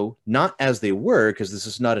 although not as they were, because this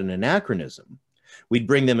is not an anachronism. We'd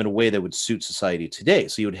bring them in a way that would suit society today.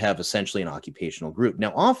 So you would have essentially an occupational group.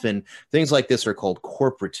 Now, often things like this are called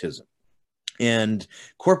corporatism. And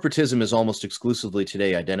corporatism is almost exclusively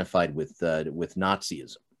today identified with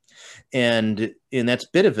Nazism. And that's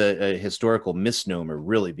a bit of a historical misnomer,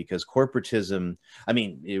 really, because corporatism, I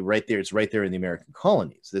mean, it's right there in the American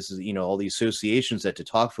colonies. This is, all the associations that de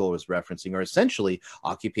Tocqueville was referencing are essentially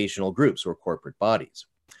occupational groups or corporate bodies.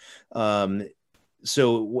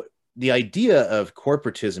 The idea of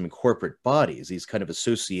corporatism and corporate bodies, these kind of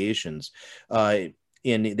associations, and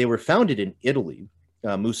they were founded in Italy.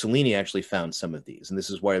 Mussolini actually found some of these, and this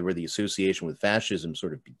is where the association with fascism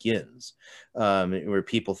sort of begins, where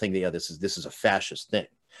people think that this is a fascist thing,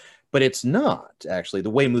 but it's not actually. The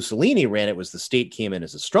way Mussolini ran it was the state came in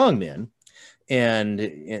as a strongman, and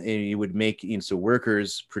you would make so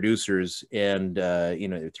workers, producers, and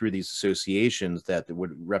through these associations that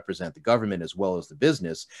would represent the government as well as the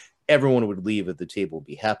business, everyone would leave at the table,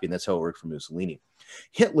 be happy, and that's how it worked for Mussolini.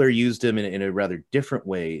 Hitler used him in a rather different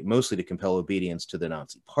way, mostly to compel obedience to the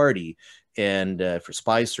Nazi Party and for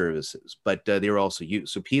spy services, but they were also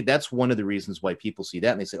used. So that's one of the reasons why people see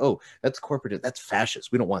that and they say, oh, that's corporate, that's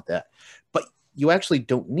fascist, we don't want that. But you actually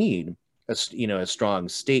don't need a strong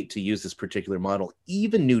state to use this particular model.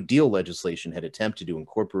 Even New Deal legislation had attempted to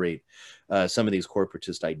incorporate some of these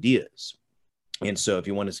corporatist ideas. And so if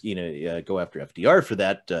you want to go after FDR for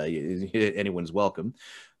that, anyone's welcome.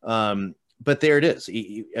 But there it is.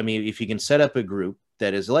 I mean, if you can set up a group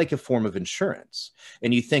that is like a form of insurance,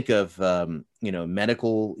 and you think of,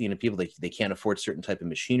 medical, people, they can't afford certain type of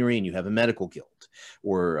machinery, and you have a medical guild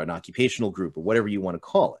or an occupational group or whatever you want to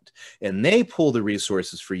call it, and they pull the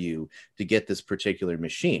resources for you to get this particular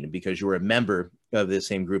machine because you're a member of the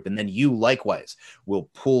same group, and then you likewise will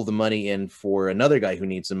pull the money in for another guy who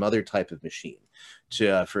needs some other type of machine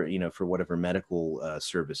for whatever medical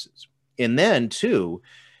services. And then too,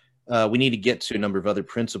 we need to get to a number of other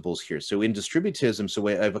principles here. So in distributism, so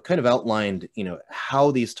I've kind of outlined,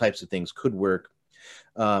 how these types of things could work.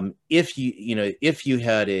 If you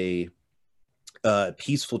had a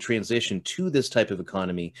peaceful transition to this type of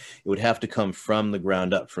economy, it would have to come from the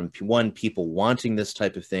ground up, from one, people wanting this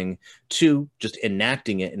type of thing, two, just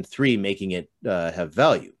enacting it, and three, making it have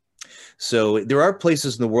value. So there are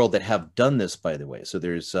places in the world that have done this, by the way. So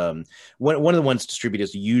there's one of the ones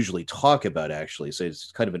distributors usually talk about, actually. So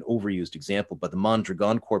it's kind of an overused example, but the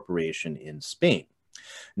Mondragon Corporation in Spain.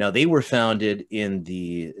 Now, they were founded in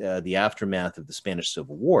the aftermath of the Spanish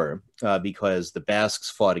Civil War because the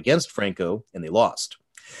Basques fought against Franco and they lost.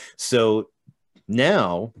 So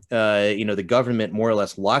now, the government more or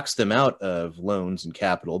less locks them out of loans and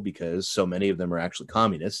capital because so many of them are actually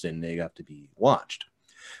communists and they have to be watched.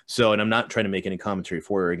 So, and I'm not trying to make any commentary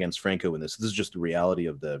for or against Franco in this. This is just the reality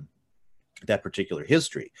of that particular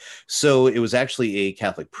history. So it was actually a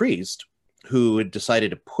Catholic priest who had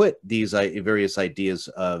decided to put these various ideas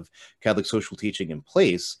of Catholic social teaching in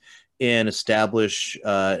place and establish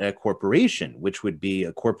a corporation, which would be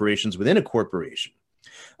corporations within a corporation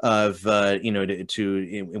of,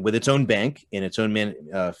 with its own bank and its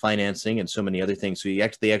own financing and so many other things. So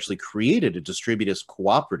they actually created a distributist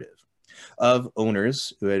cooperative of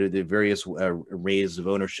owners who had the various arrays of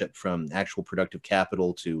ownership, from actual productive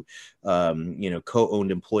capital to,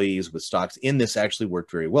 co-owned employees with stocks. In this actually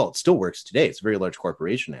worked very well. It still works today. It's a very large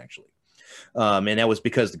corporation, actually. And that was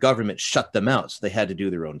because the government shut them out. So they had to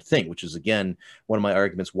do their own thing, which is, again, one of my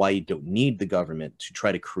arguments why you don't need the government to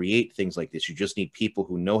try to create things like this. You just need people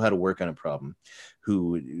who know how to work on a problem,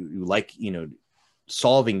 who like,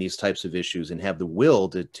 solving these types of issues and have the will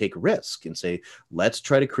to take risk and say, let's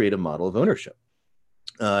try to create a model of ownership.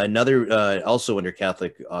 Another, also under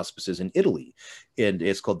Catholic auspices in Italy, and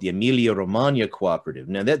it's called the Emilia-Romagna Cooperative.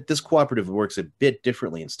 Now, this cooperative works a bit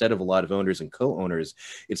differently. Instead of a lot of owners and co-owners,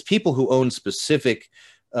 it's people who own specific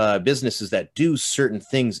businesses that do certain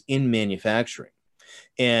things in manufacturing.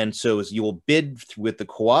 And so you will bid with the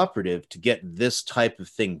cooperative to get this type of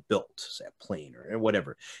thing built, say a plane or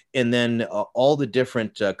whatever. And then all the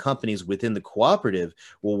different companies within the cooperative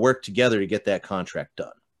will work together to get that contract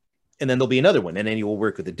done. And then there'll be another one, and then you will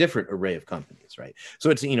work with a different array of companies, right? So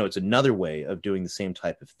it's, it's another way of doing the same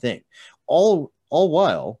type of thing, all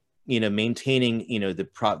while, maintaining,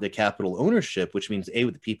 the capital ownership, which means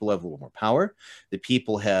the people have a little more power, the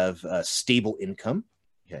people have stable income,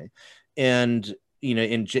 okay, and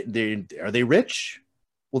are they rich?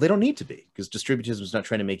 Well, they don't need to be, because distributism is not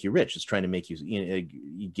trying to make you rich. It's trying to make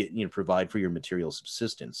you, provide for your material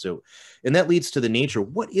subsistence. So, and that leads to the nature.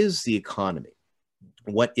 What is the economy?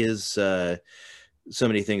 What is so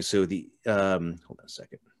many things? So hold on a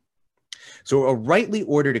second. So a rightly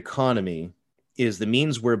ordered economy is the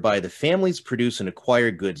means whereby the families produce and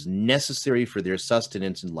acquire goods necessary for their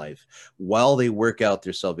sustenance in life while they work out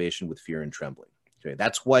their salvation with fear and trembling. Okay,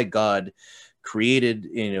 that's why God created,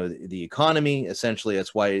 the economy. Essentially,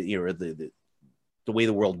 that's why, the way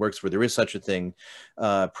the world works, where there is such a thing,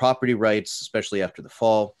 property rights, especially after the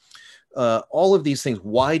fall. All of these things,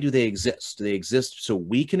 why do they exist? They exist so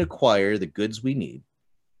we can acquire the goods we need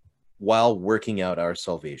while working out our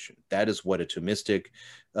salvation. That is what a Thomistic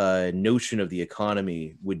notion of the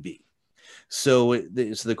economy would be. So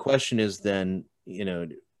the question is then,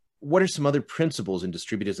 what are some other principles in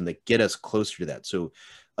distributism that get us closer to that? So,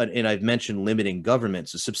 and I've mentioned limiting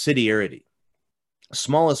governments, a subsidiarity.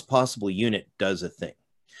 Smallest possible unit does a thing.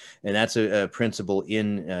 And that's a principle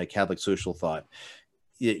in Catholic social thought.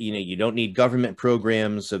 You don't need government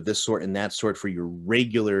programs of this sort and that sort for your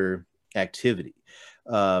regular activity.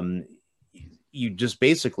 You just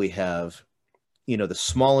basically have, the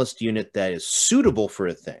smallest unit that is suitable for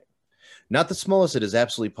a thing. Not the smallest that is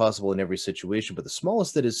absolutely possible in every situation, but the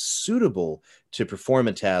smallest that is suitable to perform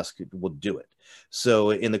a task will do it.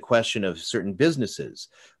 So in the question of certain businesses,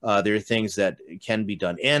 there are things that can be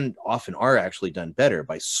done and often are actually done better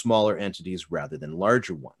by smaller entities rather than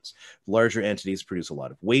larger ones. Larger entities produce a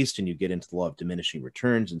lot of waste, and you get into the law of diminishing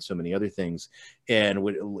returns and so many other things, and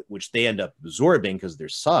which they end up absorbing because of their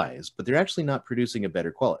size, but they're actually not producing a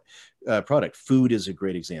better quality product. Food is a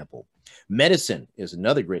great example. Medicine is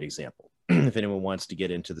another great example. If anyone wants to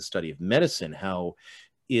get into the study of medicine, how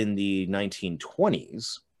in the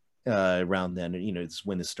 1920s, around then, it's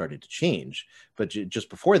when this started to change. But just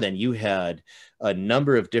before then, you had a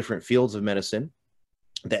number of different fields of medicine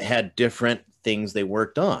that had different things they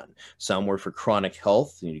worked on. Some were for chronic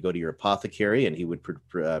health. You go to your apothecary and he would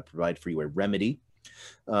provide for you a remedy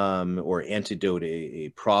or antidote a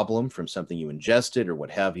problem from something you ingested or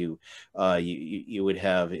what have you. You would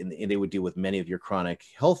have, and they would deal with many of your chronic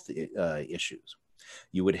health issues.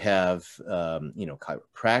 You would have,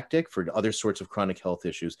 chiropractic for other sorts of chronic health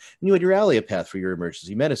issues. And you had your allopath for your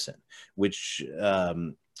emergency medicine, which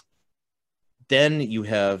then you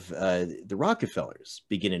have the Rockefellers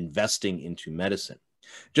begin investing into medicine,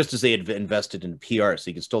 just as they had invested in PR. So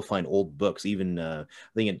you can still find old books. Even I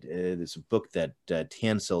think there's a book that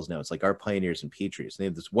Tan sells now. It's like Our Pioneers and Patriots. And they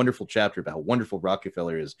have this wonderful chapter about how wonderful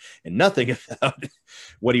Rockefeller is and nothing about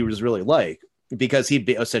what he was really like, because he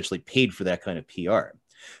essentially paid for that kind of PR.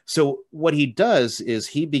 So what he does is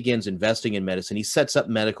he begins investing in medicine. He sets up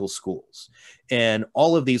medical schools, and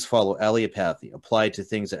all of these follow allopathy, applied to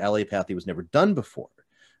things that allopathy was never done before,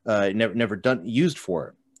 never used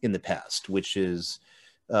for in the past, which is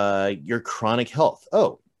your chronic health.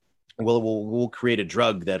 Oh, well, we'll create a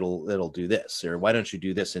drug that'll do this, or why don't you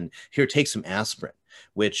do this? And here, take some aspirin,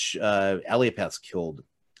 which allopaths killed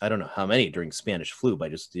I don't know how many during Spanish flu by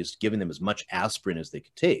just giving them as much aspirin as they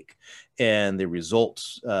could take. And the result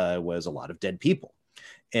was a lot of dead people.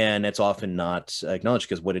 And it's often not acknowledged,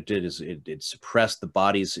 because what it did is it suppressed the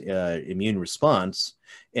body's immune response.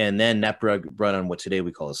 And then that brought on what today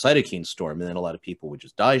we call a cytokine storm. And then a lot of people would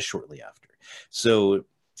just die shortly after. So,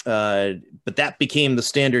 but that became the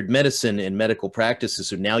standard medicine and medical practices.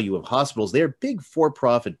 So now you have hospitals. They're big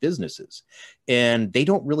for-profit businesses, and they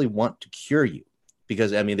don't really want to cure you.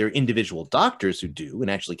 Because, I mean, there are individual doctors who do and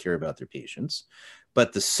actually care about their patients,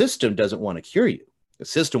 but the system doesn't want to cure you. The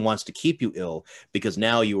system wants to keep you ill because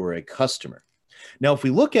now you are a customer. Now, if we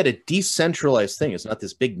look at a decentralized thing, it's not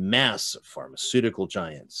this big mass of pharmaceutical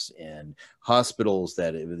giants and hospitals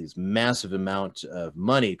that have these massive amount of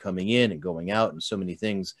money coming in and going out and so many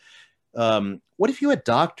things. What if you had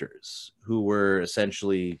doctors who were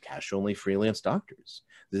essentially cash-only freelance doctors?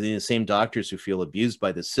 The same doctors who feel abused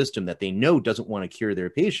by the system that they know doesn't want to cure their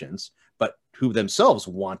patients, but who themselves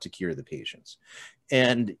want to cure the patients.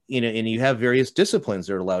 And, and you have various disciplines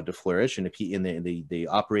that are allowed to flourish, and they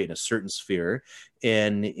operate in a certain sphere.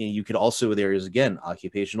 And you could also, there is, again,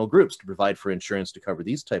 occupational groups to provide for insurance to cover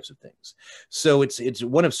these types of things. So it's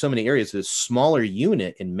one of so many areas. This smaller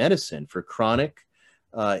unit in medicine for chronic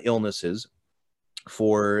illnesses,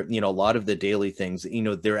 for a lot of the daily things,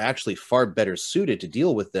 they're actually far better suited to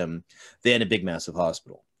deal with them than a big massive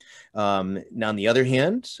hospital. Now, on the other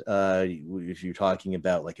hand, if you're talking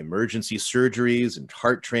about like emergency surgeries and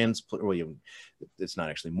heart transplant, well, it's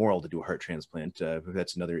not actually moral to do a heart transplant.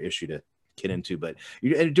 That's another issue to get into, but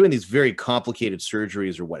you're doing these very complicated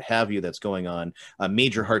surgeries or what have you that's going on.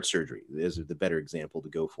 Major heart surgery is the better example to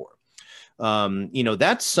go for.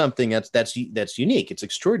 That's something that's unique. It's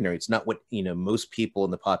extraordinary. It's not what most people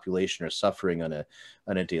in the population are suffering on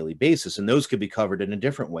a daily basis, and those could be covered in a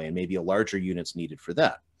different way, and maybe a larger unit's needed for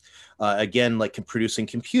that. Again, like producing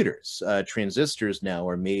computers, transistors now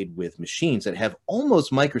are made with machines that have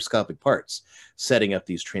almost microscopic parts setting up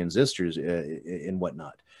these transistors and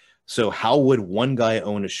whatnot. So how would one guy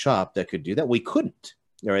own a shop that could do that? We couldn't.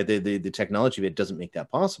 All right, the technology of it doesn't make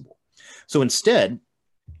that possible. So instead,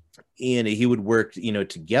 he would work,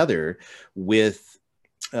 together with,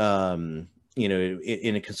 in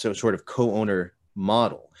a sort of co-owner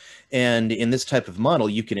model. And in this type of model,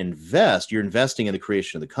 you can you're investing in the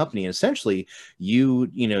creation of the company. And essentially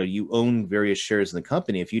you own various shares in the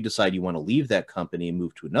company. If you decide you want to leave that company and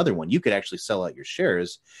move to another one, you could actually sell out your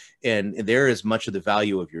shares. And there is much of the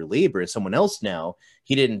value of your labor as someone else now.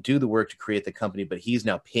 He didn't do the work to create the company, but he's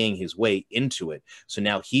now paying his way into it. So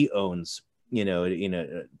now he owns,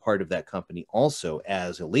 part of that company also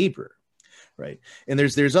as a laborer. Right. And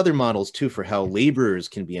there's other models too for how laborers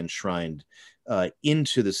can be enshrined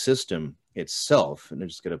into the system itself. And I'm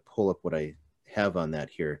just going to pull up what I have on that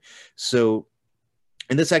here. So,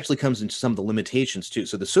 and this actually comes into some of the limitations too.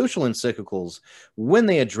 So the social encyclicals, when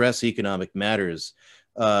they address economic matters,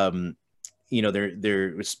 there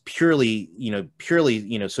it's purely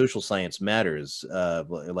social science matters,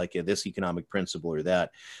 like this economic principle or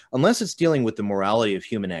that, unless it's dealing with the morality of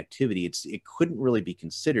human activity, it couldn't really be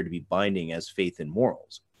considered to be binding as faith and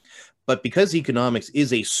morals. But because economics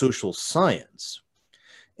is a social science,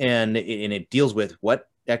 and it deals with what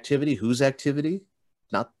activity, whose activity,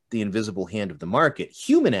 not the invisible hand of the market,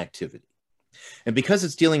 human activity. And because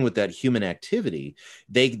it's dealing with that human activity,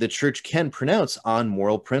 the church can pronounce on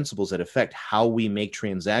moral principles that affect how we make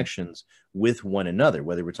transactions with one another,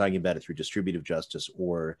 whether we're talking about it through distributive justice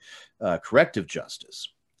or corrective justice.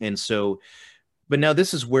 And so, but now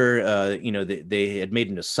this is where, they had made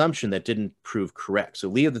an assumption that didn't prove correct. So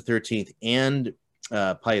Leo XIII and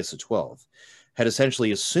Pius XII had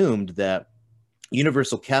essentially assumed that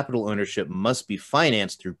universal capital ownership must be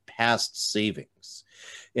financed through past savings.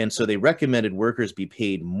 And so they recommended workers be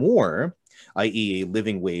paid more, i.e. a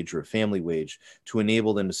living wage or a family wage, to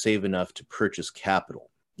enable them to save enough to purchase capital,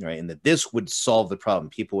 right? And that this would solve the problem.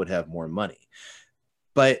 People would have more money.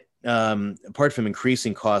 But apart from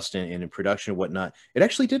increasing cost in production and whatnot, it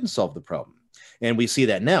actually didn't solve the problem. And we see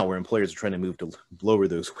that now where employers are trying to move to lower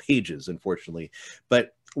those wages, unfortunately.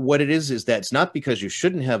 But what it is that it's not because you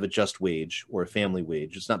shouldn't have a just wage or a family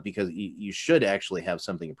wage. It's not because you should actually have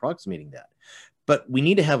something approximating that. But we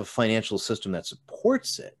need to have a financial system that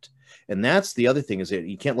supports it. And that's the other thing, is that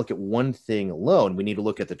you can't look at one thing alone. We need to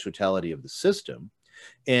look at the totality of the system.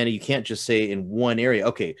 And you can't just say in one area,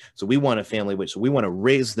 okay, so we want a family wage, so we want to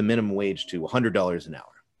raise the minimum wage to $100 an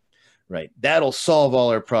hour, right? That'll solve all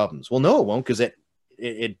our problems. Well, no, it won't, because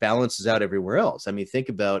it balances out everywhere else. I mean, think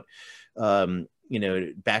about,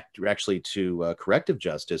 back actually to corrective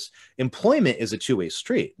justice. Employment is a two-way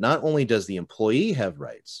street. Not only does the employee have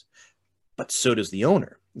rights, but so does the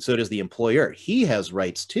owner. So does the employer. He has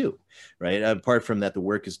rights too, right? Apart from that, the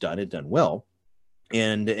work is done and done well.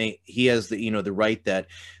 And he has the right that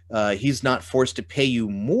he's not forced to pay you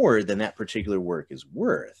more than that particular work is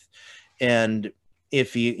worth. And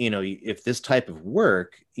if if this type of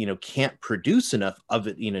work, can't produce enough of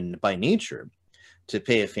it, by nature to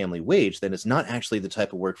pay a family wage, then it's not actually the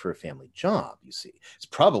type of work for a family job. You see, it's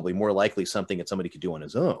probably more likely something that somebody could do on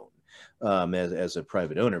his own as a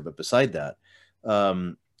private owner. But beside that,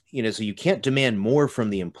 so you can't demand more from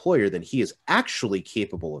the employer than he is actually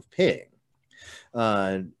capable of paying.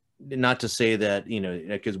 Not to say that,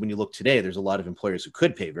 because when you look today, there's a lot of employers who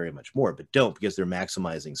could pay very much more, but don't, because they're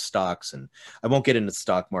maximizing stocks. And I won't get into the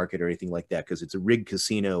stock market or anything like that, because it's a rigged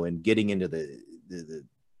casino, and getting into the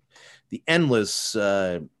endless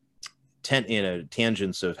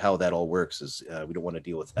tangents of how that all works is we don't want to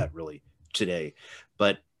deal with that really today.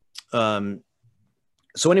 But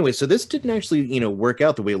so anyway, so this didn't actually, work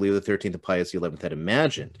out the way Leo XIII and Pius XI had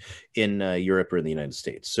imagined in Europe or in the United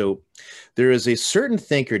States. So there is a certain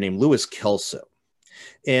thinker named Louis Kelso,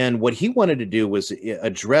 and what he wanted to do was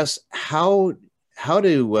address how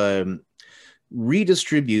to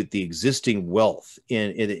redistribute the existing wealth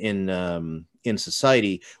in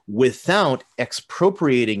society without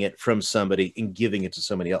expropriating it from somebody and giving it to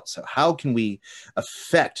somebody else. So how can we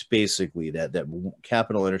affect basically that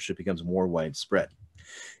capital ownership becomes more widespread?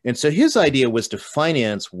 And so his idea was to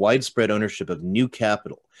finance widespread ownership of new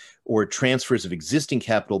capital or transfers of existing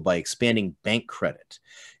capital by expanding bank credit.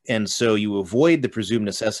 And so you avoid the presumed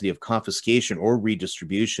necessity of confiscation or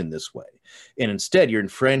redistribution this way. And instead, you're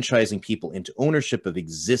enfranchising people into ownership of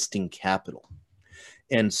existing capital.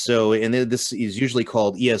 And so, and this is usually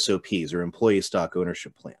called ESOPs, or employee stock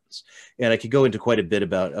ownership plans. And I could go into quite a bit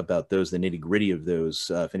about those, the nitty gritty of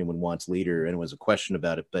those, if anyone wants later, anyone has a question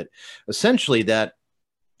about it. But essentially that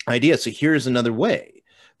idea, so here's another way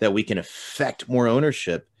that we can affect more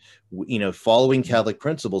ownership following Catholic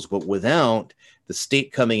principles, but without the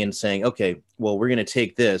state coming in and saying, okay, well, we're going to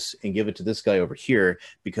take this and give it to this guy over here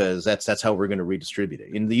because that's how we're going to redistribute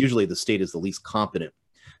it. And usually the state is the least competent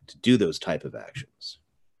to do those type of actions.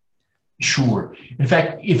 Sure. In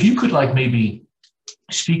fact, if you could maybe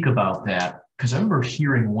speak about that, because I remember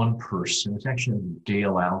hearing one person, it's actually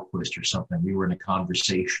Dale Alquist or something. We were in a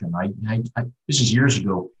conversation. This is years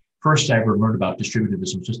ago. First I ever learned about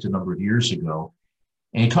distributivism just a number of years ago.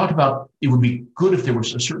 And he talked about it would be good if there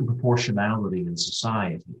was a certain proportionality in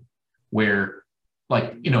society where,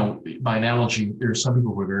 by analogy, there's some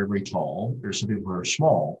people who are very, very tall. There's some people who are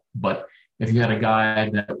small. But if you had a guy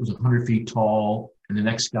that was 100 feet tall and the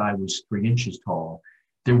next guy was 3 inches tall,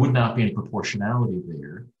 there would not be any proportionality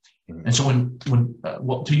there. Mm-hmm. And so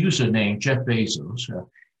when to use a name, Jeff Bezos,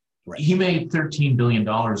 right. He made $13 billion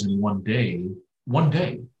in one day,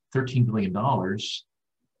 $13 billion.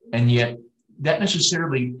 And yet that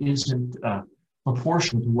necessarily isn't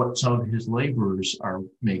proportional to what some of his laborers are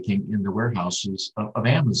making in the warehouses of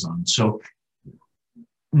Amazon. So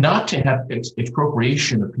not to have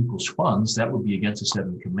expropriation of people's funds, that would be against the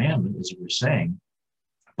seventh commandment, as you were saying.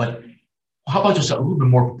 But how about just a little bit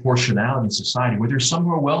more proportionality in society where there's some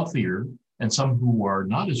who are wealthier and some who are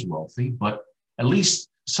not as wealthy, but at least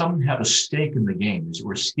some have a stake in the game,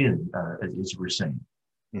 or skin, as you were saying.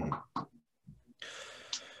 Mm-hmm.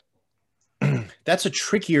 That's a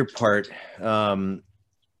trickier part. So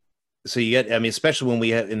you get, especially when we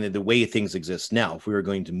have in the way things exist now, if we were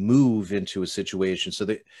going to move into a situation,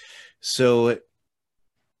 so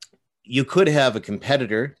you could have a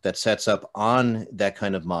competitor that sets up on that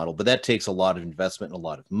kind of model, but that takes a lot of investment and a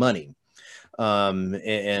lot of money.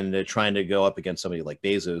 And trying to go up against somebody like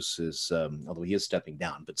Bezos is, although he is stepping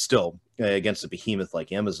down, but still against a behemoth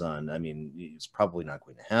like Amazon, it's probably not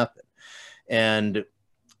going to happen. And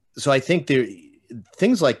so I think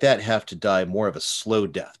things like that have to die more of a slow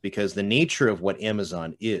death, because the nature of what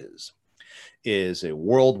Amazon is a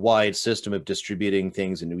worldwide system of distributing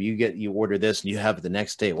things, and you order this and you have it the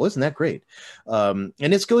next day. Well, isn't that great? And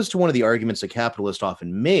this goes to one of the arguments that capitalists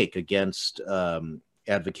often make against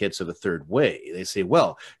advocates of a third way. They say,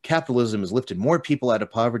 well, capitalism has lifted more people out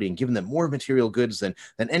of poverty and given them more material goods than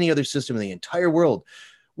any other system in the entire world.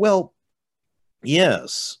 Well,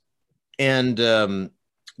 yes. And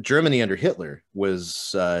Germany under Hitler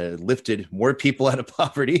was lifted more people out of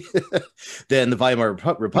poverty than the Weimar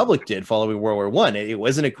Republic did following World War I. It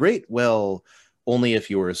wasn't it great? Well, only if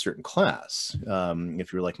you were a certain class.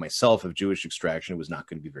 If you were like myself of Jewish extraction, it was not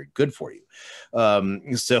going to be very good for you.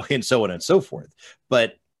 So on and so forth.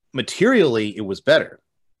 But materially, it was better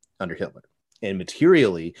under Hitler. And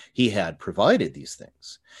materially, he had provided these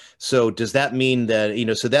things. So does that mean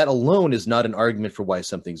that, so that alone is not an argument for why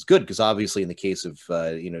something's good? Because obviously in the case of,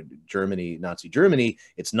 Germany, Nazi Germany,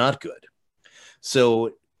 it's not good.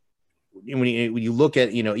 So when you look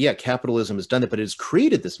at, capitalism has done that, but it's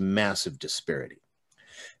created this massive disparity.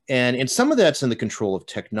 And some of that's in the control of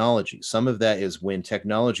technology. Some of that is when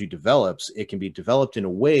technology develops, it can be developed in a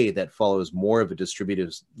way that follows more of a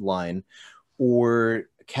distributive line or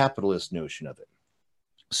capitalist notion of it,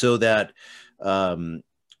 so that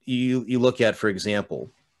you look at, for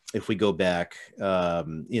example, if we go back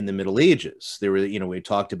in the Middle Ages, there were, we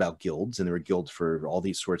talked about guilds, and there were guilds for all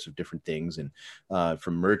these sorts of different things, and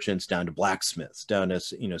from merchants down to blacksmiths, down to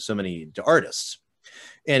so many to artists.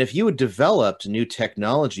 And if you had developed new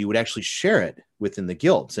technology, you would actually share it within the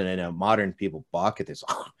guilds. And I know modern people balk at this.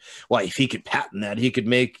 Oh, well, if he could patent that, he could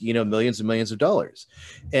make millions and millions of dollars.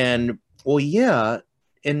 And well, yeah.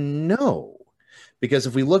 And no, because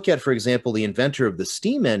if we look at, for example, the inventor of the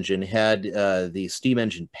steam engine had the steam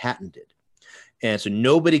engine patented. And so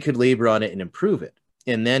nobody could labor on it and improve it.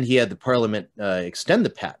 And then he had the parliament extend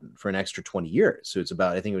the patent for an extra 20 years. So it's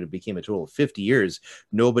about, I think it became a total of 50 years.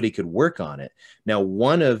 Nobody could work on it. Now,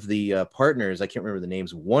 one of the partners, I can't remember the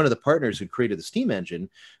names, one of the partners who created the steam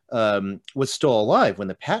engine was still alive when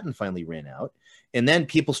the patent finally ran out. And then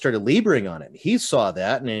people started laboring on it. He saw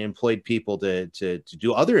that and employed people to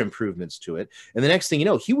do other improvements to it. And the next thing you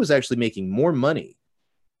know, he was actually making more money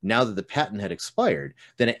now that the patent had expired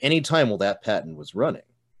than at any time while that patent was running,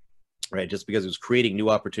 right? Just because it was creating new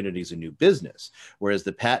opportunities and new business, whereas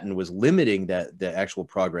the patent was limiting the actual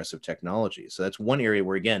progress of technology. So that's one area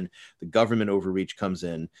where, again, the government overreach comes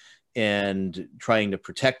in and trying to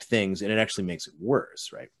protect things, and it actually makes it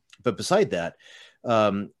worse, right? But beside that,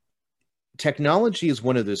 technology is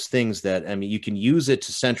one of those things that, you can use it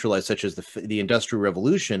to centralize, such as the Industrial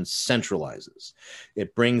Revolution centralizes.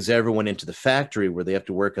 It brings everyone into the factory where they have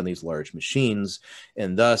to work on these large machines,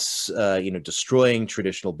 and thus, destroying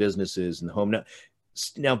traditional businesses in the home. Now,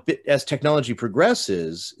 Now, as technology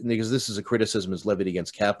progresses, because this is a criticism is levied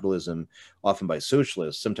against capitalism, often by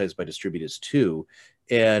socialists, sometimes by distributists too,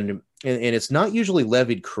 and it's not usually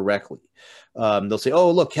levied correctly. They'll say, "Oh,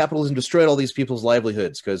 look, capitalism destroyed all these people's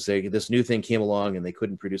livelihoods because this new thing came along and they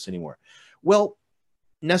couldn't produce anymore." Well,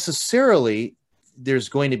 necessarily, there's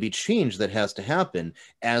going to be change that has to happen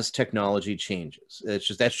as technology changes.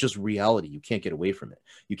 That's just reality. You can't get away from it.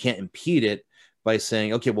 You can't impede it by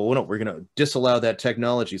saying, okay, well, no, we're going to disallow that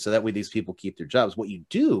technology so that way these people keep their jobs. What you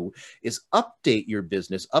do is update your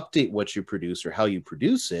business, update what you produce or how you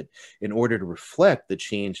produce it in order to reflect the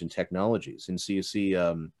change in technologies. And so you see,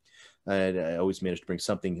 I always manage to bring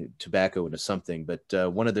tobacco into something,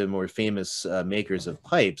 but one of the more famous makers of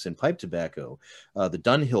pipes and pipe tobacco, the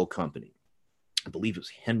Dunhill Company, I believe it was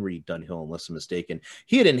Henry Dunhill, unless I'm mistaken,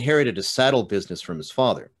 he had inherited a saddle business from his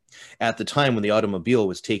father. At the time when the automobile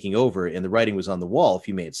was taking over and the writing was on the wall, if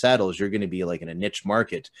you made saddles, you're going to be like in a niche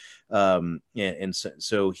market.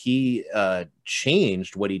 So he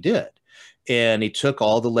changed what he did. And he took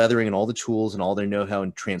all the leathering and all the tools and all their know-how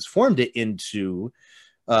and transformed it into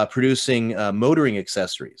producing motoring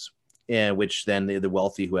accessories. And which then the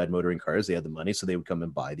wealthy who had motoring cars, they had the money, so they would come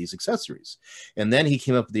and buy these accessories. And then he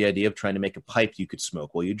came up with the idea of trying to make a pipe you could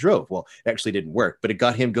smoke while you drove. Well, it actually didn't work, but it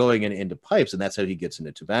got him going into pipes, and that's how he gets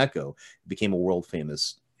into tobacco. It became a world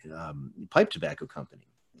famous pipe tobacco company.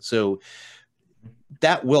 So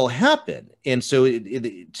that will happen. And so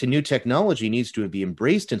to new technology needs to be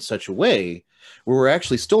embraced in such a way where we're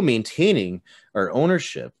actually still maintaining our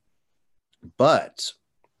ownership, but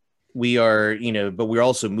we're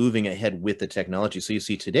also moving ahead with the technology. So you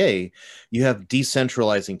see today, you have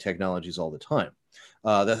decentralizing technologies all the time.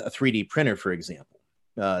 A 3D printer, for example,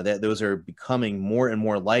 those are becoming more and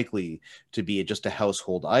more likely to be just a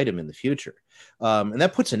household item in the future. And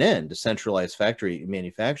that puts an end to centralized factory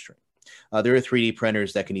manufacturing. There are 3D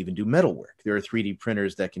printers that can even do metal work. There are 3D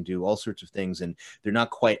printers that can do all sorts of things, and they're not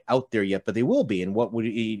quite out there yet, but they will be. And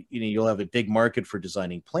you'll have a big market for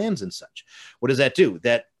designing plans and such. What does that do?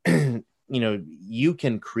 That you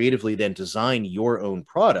can creatively then design your own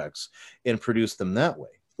products and produce them that way,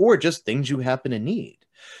 or just things you happen to need.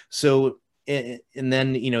 So, and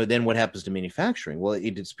then what happens to manufacturing? Well,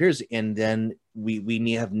 it disappears, and then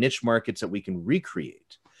we have niche markets that we can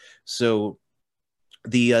recreate. So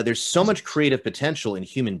there's so much creative potential in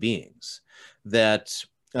human beings that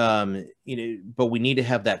but we need to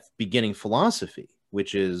have that beginning philosophy,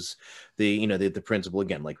 which is the principle,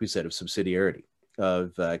 again, like we said, of subsidiarity,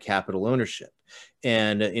 of capital ownership,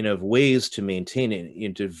 and of ways to maintain it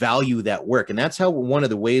and to value that work. And that's how one of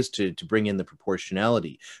the ways to bring in the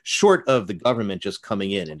proportionality, short of the government just coming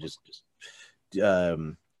in and just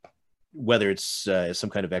whether it's some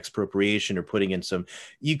kind of expropriation or putting in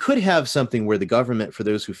you could have something where the government, for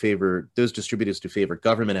those distributors who favor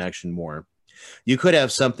government action more, you could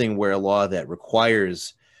have something where a law that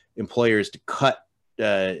requires employers to cut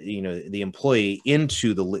the employee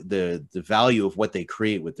into the value of what they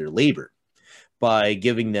create with their labor by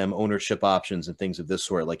giving them ownership options and things of this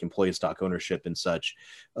sort, like employee stock ownership and such,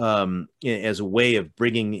 as a way of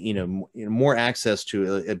bringing more access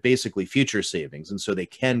to basically future savings, and so they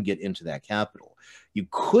can get into that capital. You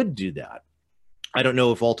could do that. I don't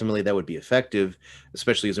know if ultimately that would be effective,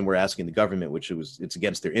 especially as we're asking the government, it's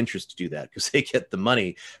against their interest to do that because they get the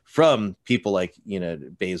money from people like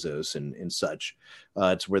Bezos and such.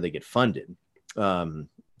 It's where they get funded.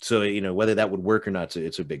 So whether that would work or not,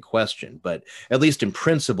 it's a big question. But at least in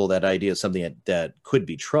principle, that idea is something that could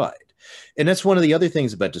be tried. And that's one of the other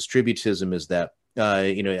things about distributism is that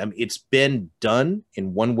it's been done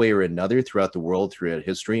in one way or another throughout the world, throughout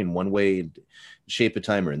history, in one way, shape of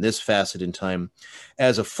time, or in this facet in time.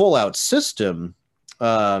 As a full-out system,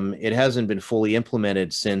 it hasn't been fully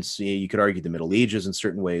implemented since, you could argue, the Middle Ages in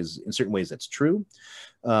certain ways. In certain ways, that's true.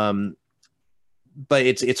 But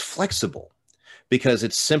it's flexible because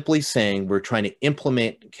it's simply saying we're trying to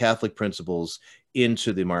implement Catholic principles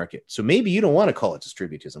into the market. So maybe you don't want to call it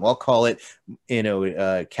distributism. I'll call it,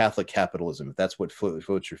 Catholic capitalism, if that's what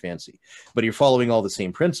floats your fancy. But you're following all the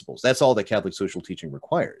same principles. That's all that Catholic social teaching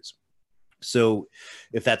requires. So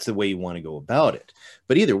if that's the way you want to go about it.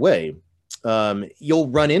 But either way, you'll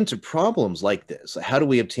run into problems like this. How do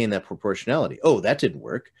we obtain that proportionality? Oh, that didn't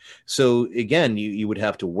work. So again, you would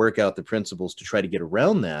have to work out the principles to try to get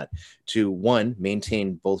around that, to one,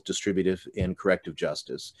 maintain both distributive and corrective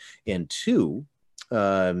justice, and two,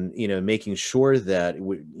 making sure that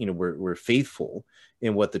we're faithful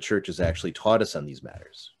in what the church has actually taught us on these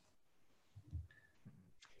matters.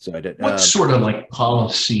 So what sort of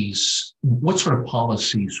policies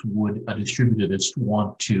would a distributivist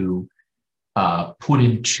want to put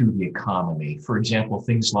into the economy. For example,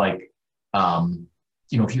 things like,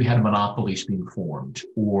 if you had monopolies being formed,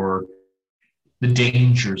 or the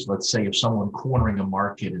dangers, let's say, of someone cornering a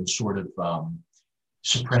market and sort of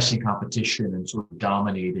suppressing competition and sort of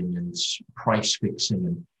dominating and price fixing.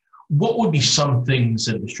 And what would be some things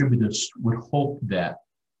that distributors would hope that,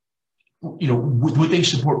 would they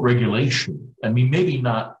support regulation? I mean, maybe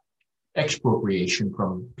not expropriation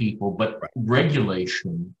from people, but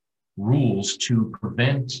regulation, rules to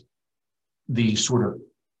prevent the sort of,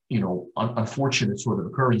 unfortunate sort of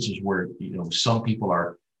occurrences where, some people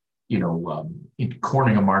are,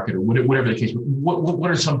 cornering a market or whatever the case. What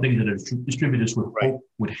are some things that distributors would hope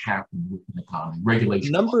would happen with an economy?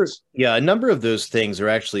 Regulation. A number of those things are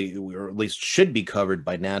actually, or at least should be covered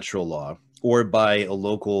by natural law or by a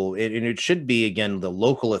local, and it should be, again, the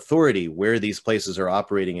local authority where these places are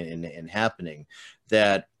operating and happening,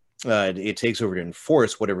 that it takes over to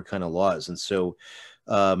enforce whatever kind of laws. And so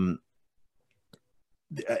I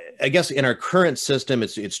guess in our current system,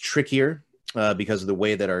 it's trickier because of the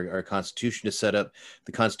way that our Constitution is set up.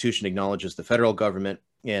 The Constitution acknowledges the federal government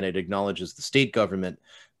and it acknowledges the state government,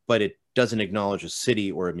 but it doesn't acknowledge a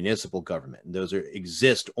city or a municipal government. And those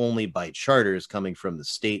exist only by charters coming from the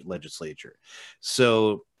state legislature.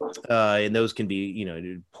 So, and those can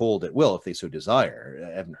be, pulled at will if they so desire.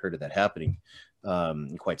 I haven't heard of that happening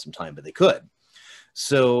in quite some time, but they could.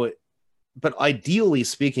 So, but ideally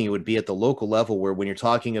speaking, it would be at the local level where when you're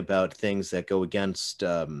talking about things that go against,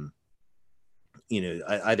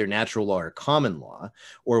 either natural law or common law,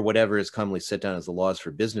 or whatever is commonly set down as the laws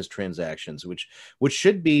for business transactions, which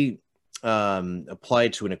should be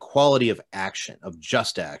applied to an equality of action, of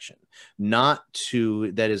just action, not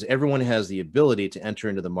to, that is, everyone has the ability to enter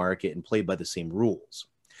into the market and play by the same rules,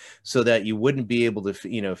 so that you wouldn't be able to,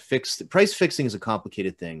 fix. Price fixing is a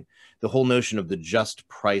complicated thing. The whole notion of the just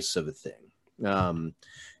price of a thing, let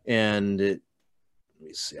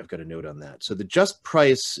me see, I've got a note on that. So the just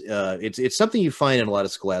price, it's something you find in a lot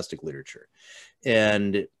of scholastic literature,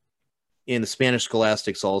 and in the Spanish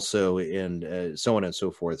scholastics also, and so on and so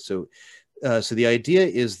forth. So, so the idea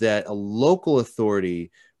is that a local authority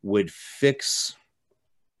would fix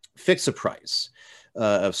a price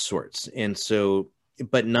of sorts, and so,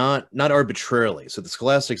 but not arbitrarily. So the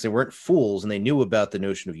scholastics, they weren't fools, and they knew about the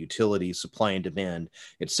notion of utility, supply and demand,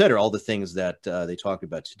 etc., all the things that they talk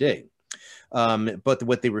about today. But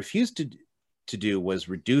what they refused to do was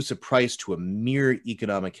reduce a price to a mere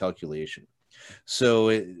economic calculation.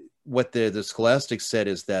 So what the scholastics said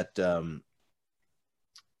is that,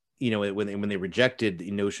 when they rejected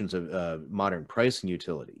the notions of modern pricing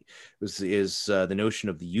utility, is the notion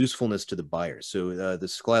of the usefulness to the buyer. So the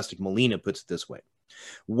scholastic Molina puts it this way: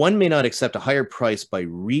 one may not accept a higher price by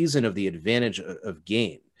reason of the advantage of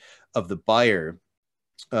gain of the buyer.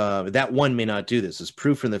 That one may not do this is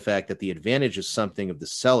proof from the fact that the advantage is something of the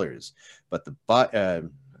sellers, but the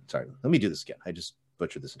sorry, let me do this again. I just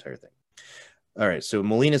butchered this entire thing. All right. So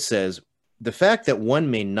Molina says, the fact that one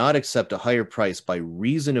may not accept a higher price by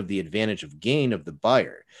reason of the advantage of gain of the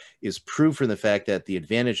buyer is proof from the fact that the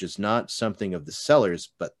advantage is not something of the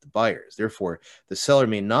sellers, but the buyers. Therefore, the seller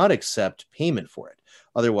may not accept payment for it.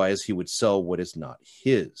 Otherwise, he would sell what is not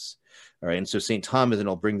his. All right, and so St. Thomas, and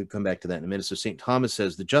I'll come back to that in a minute. So St. Thomas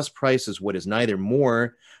says the just price is what is neither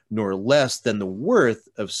more nor less than the worth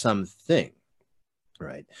of something.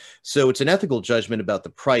 Right. So it's an ethical judgment about the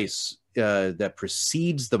price that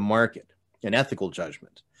precedes the market, an ethical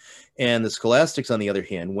judgment. And the scholastics, on the other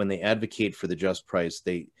hand, when they advocate for the just price,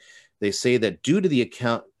 they say that due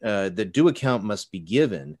account must be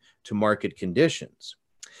given to market conditions,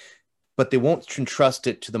 but they won't entrust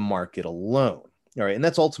it to the market alone. All right, and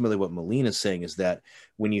that's ultimately what Molina is saying, is that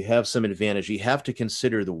when you have some advantage, you have to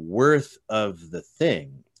consider the worth of the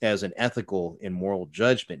thing as an ethical and moral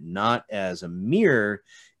judgment, not as a mere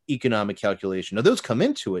economic calculation. Now, those come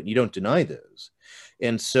into it, and you don't deny those.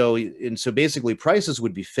 And so basically, prices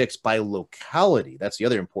would be fixed by locality. That's the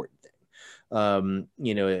other important thing.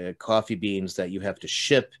 Coffee beans that you have to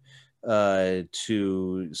ship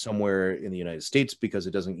to somewhere in the United States because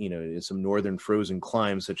it doesn't, in some northern frozen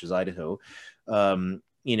climes such as Idaho,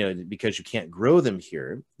 because you can't grow them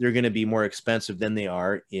here, they're going to be more expensive than they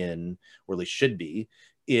are in, or they should be,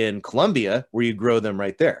 in Colombia, where you grow them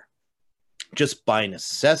right there, just by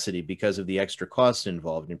necessity because of the extra costs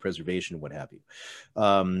involved in preservation and what have you.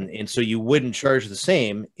 And so you wouldn't charge the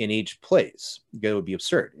same in each place. It would be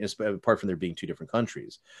absurd, apart from there being two different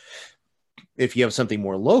countries. If you have something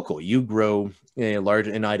more local, you grow large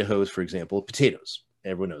in Idaho, for example, potatoes.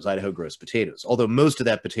 everyone knows Idaho grows potatoes, although most of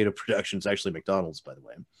that potato production is actually McDonald's, by the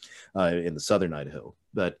way, in the southern Idaho.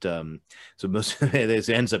 But so most of it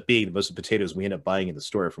ends up being most of the potatoes we end up buying in the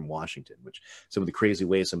store from Washington, which some of the crazy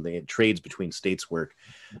ways some of the trades between states work.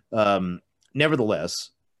 Nevertheless,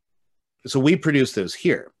 so we produce those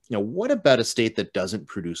here. Now, what about a state that doesn't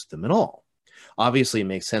produce them at all? Obviously, it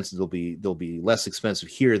makes sense that they'll be less expensive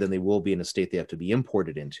here than they will be in a state they have to be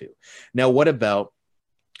imported into. Now, what about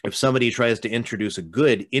if somebody tries to introduce a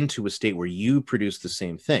good into a state where you produce the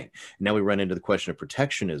same thing? Now we run into the question of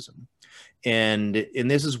protectionism. And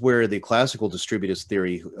this is where the classical distributist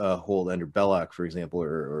theory hold under Belloc, for example,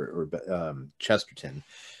 or Chesterton,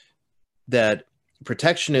 that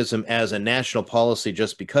protectionism as a national policy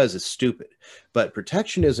just because is stupid, but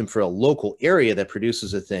protectionism for a local area that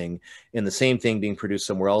produces a thing and the same thing being produced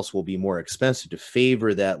somewhere else will be more expensive to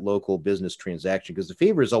favor that local business transaction, because the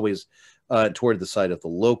favor is always toward the side of the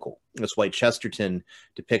local. That's why Chesterton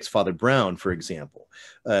depicts Father Brown, for example,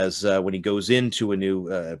 as when he goes into a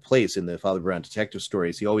new place in the Father Brown detective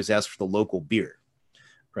stories, he always asks for the local beer,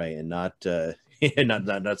 right? And not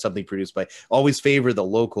not something produced by, always favor the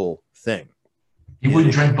local thing. He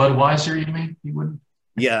wouldn't drink Budweiser, you mean? He wouldn't?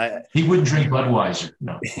 Yeah. He wouldn't drink Budweiser,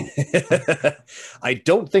 no. I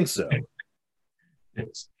don't think so.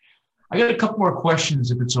 Yes. I got a couple more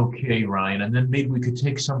questions, if it's okay, Ryan, and then maybe we could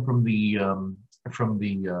take some from the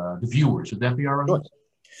viewers. Would that be all right?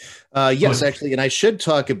 Sure. Yes, actually, and I should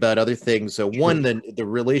talk about other things. So one, the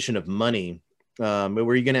relation of money.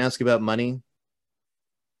 Were you going to ask about money?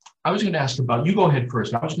 I was going to ask about, you go ahead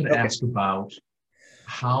first. I was going to ask about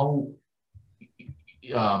how...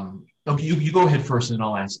 okay, you go ahead first, and then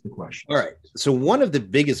I'll ask the question. All right. So one of the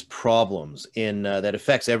biggest problems in that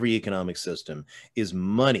affects every economic system is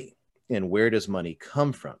money, and where does money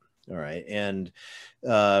come from? All right, and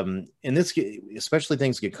this, especially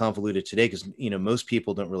things get convoluted today because most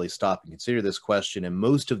people don't really stop and consider this question, and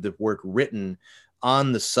most of the work written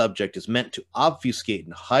on the subject is meant to obfuscate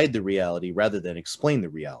and hide the reality rather than explain the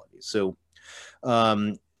reality. So,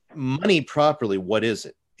 money properly, what is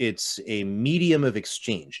it? It's a medium of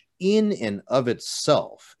exchange. In and of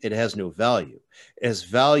itself, it has no value. It has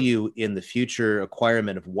value in the future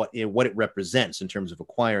acquirement of what it represents in terms of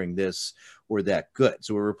acquiring this or that good.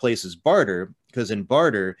 So it replaces barter, because in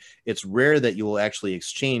barter, it's rare that you will actually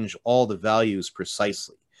exchange all the values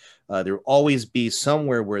precisely. There will always be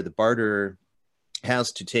somewhere where the barter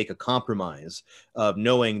has to take a compromise of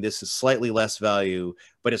knowing this is slightly less value,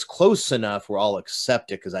 but it's close enough where I'll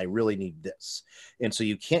accept it because I really need this. And so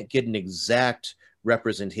you can't get an exact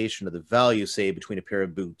representation of the value, say, between a pair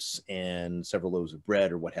of boots and several loaves of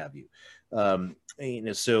bread or what have you.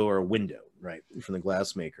 So, or a window, right, from the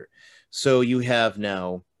glassmaker. So you have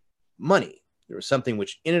now money. There is something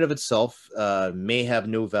which in and of itself may have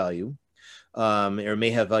no value, or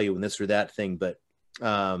may have value in this or that thing, but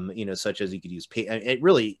such as you could use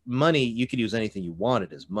money, you could use anything you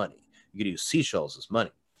wanted as money. You could use seashells as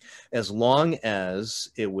money, as long as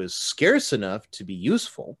it was scarce enough to be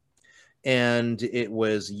useful, and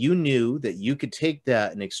you knew that you could take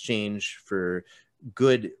that in exchange for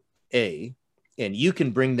good A, and you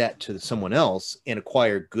can bring that to someone else and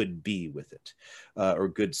acquire good B with it, or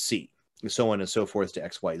good C, so on and so forth to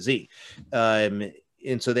X, Y, Z.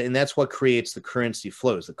 And that's what creates the currency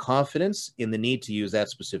flows, the confidence in the need to use that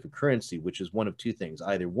specific currency, which is one of two things.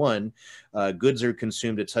 Either one, goods are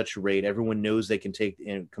consumed at such a rate, everyone knows they can take,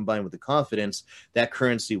 and combined with the confidence, that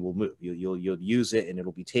currency will move. You'll use it and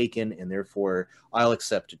it'll be taken, and therefore I'll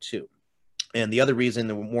accept it too. And the other reason,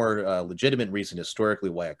 the more legitimate reason historically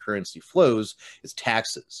why a currency flows is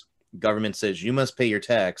taxes. The government says you must pay your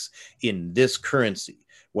tax in this currency,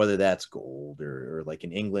 whether that's gold or like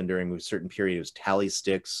in England during a certain period, it was tally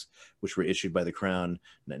sticks, which were issued by the crown,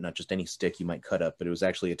 not just any stick you might cut up, but it was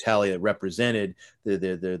actually a tally that represented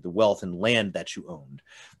the wealth and land that you owned,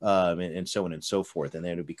 and so on and so forth. And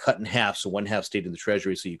then it would be cut in half, so one half stayed in the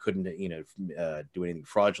treasury, so you couldn't do anything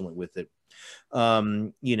fraudulent with it.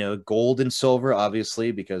 Gold and silver,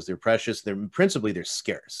 obviously, because they're precious, they're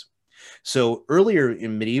scarce. So earlier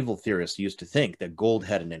in medieval theorists used to think that gold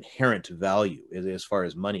had an inherent value as far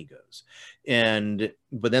as money goes.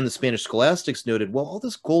 But then the Spanish scholastics noted, well, all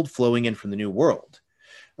this gold flowing in from the New World.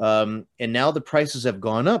 And now the prices have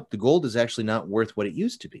gone up. The gold is actually not worth what it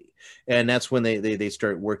used to be. And that's when they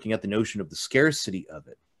start working out the notion of the scarcity of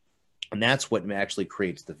it. And that's what actually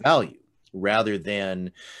creates the value, rather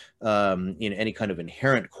than any kind of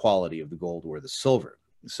inherent quality of the gold or the silver.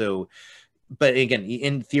 So, but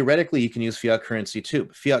again, theoretically, you can use fiat currency too.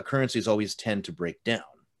 But fiat currencies always tend to break down,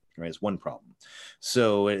 right? It's one problem.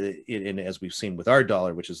 So, and as we've seen with our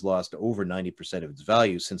dollar, which has lost over 90% of its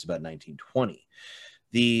value since about 1920.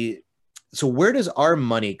 So where does our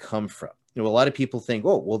money come from? A lot of people think,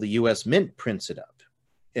 oh, well, the U.S. Mint prints it up,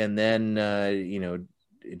 and then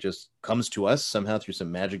it just comes to us somehow through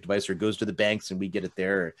some magic device, or goes to the banks and we get it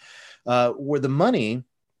there. Where the money,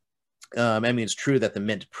 it's true that the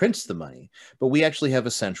Mint prints the money, but we actually have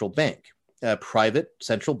a central bank, a private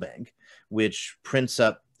central bank, which prints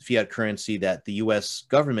up fiat currency that the U.S.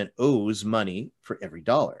 government owes money for every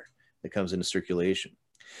dollar that comes into circulation.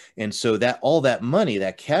 And so that all that money,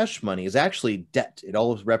 that cash money, is actually debt. It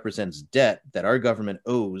all represents debt that our government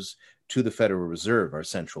owes to the Federal Reserve, our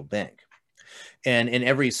central bank. And in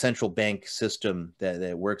every central bank system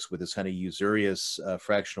that works with this kind of usurious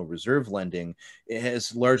fractional reserve lending, it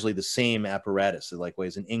has largely the same apparatus. So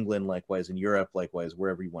likewise in England, likewise in Europe, likewise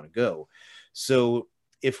wherever you want to go. So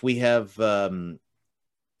if we have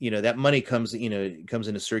that money comes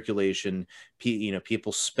into circulation,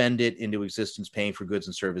 people spend it into existence, paying for goods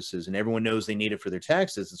and services, and everyone knows they need it for their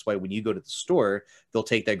taxes. That's why when you go to the store, they'll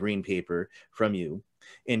take that green paper from you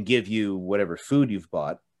and give you whatever food you've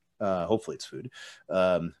bought. Hopefully it's food.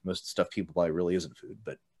 Most of the stuff people buy really isn't food,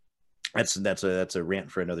 but that's a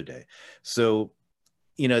rant for another day. So,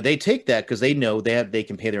 they take that because they know they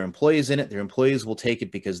can pay their employees in it. Their employees will take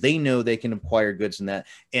it because they know they can acquire goods in that,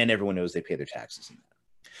 and everyone knows they pay their taxes in that.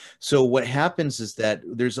 So what happens is that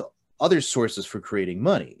there's other sources for creating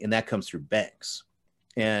money, and that comes through banks.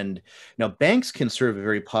 And now banks can serve a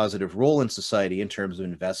very positive role in society in terms of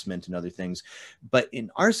investment and other things. But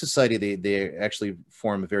in our society, they actually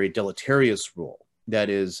form a very deleterious role. That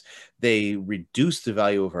is, they reduce the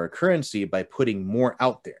value of our currency by putting more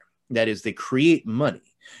out there. That is, they create money.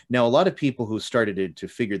 Now, a lot of people who started to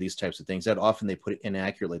figure these types of things out, often they put it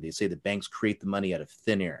inaccurately. They say that banks create the money out of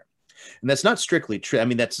thin air. And that's not strictly true.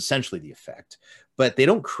 That's essentially the effect. But they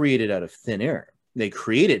don't create it out of thin air. They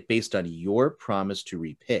create it based on your promise to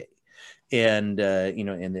repay. And,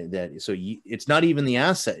 it's not even the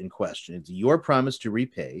asset in question. It's your promise to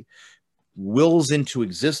repay wills into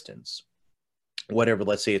existence whatever,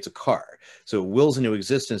 let's say it's a car. So it wills into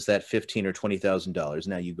existence that $15,000 or $20,000.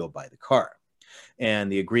 Now you go buy the car.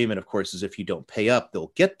 And the agreement, of course, is if you don't pay up,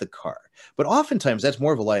 they'll get the car. But oftentimes that's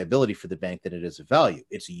more of a liability for the bank than it is a value.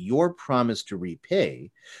 It's your promise to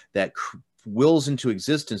repay that wills into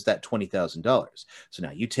existence that $20,000. So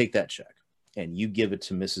now you take that check and you give it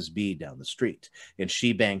to Mrs. B down the street, and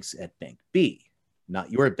she banks at Bank B,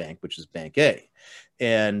 not your bank, which is Bank A.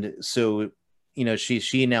 And so,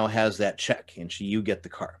 she now has that check, and you get the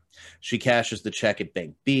car. She cashes the check at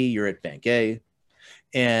Bank B, you're at Bank A.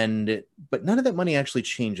 But none of that money actually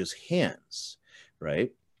changes hands,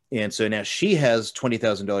 right? And so now she has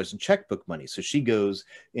 $20,000 in checkbook money. So she goes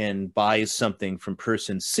and buys something from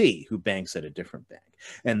person C, who banks at a different bank.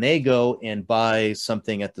 And they go and buy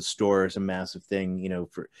something at the store, some massive thing,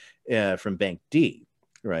 from Bank D,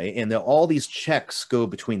 right? And all these checks go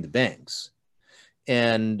between the banks.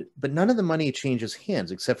 But none of the money changes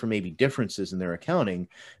hands, except for maybe differences in their accounting,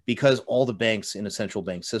 because all the banks in a central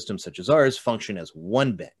bank system such as ours function as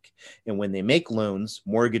one bank. And when they make loans,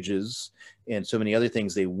 mortgages, and so many other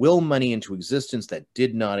things, they will money into existence that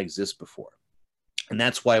did not exist before. And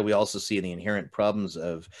that's why we also see the inherent problems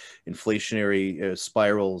of inflationary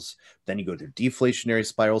spirals. Then you go to deflationary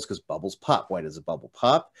spirals because bubbles pop. Why does a bubble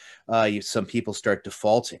pop? Some people start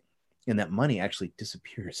defaulting, and that money actually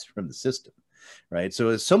disappears from the system. Right.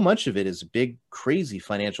 So much of it is a big, crazy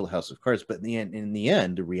financial house of cards. But in the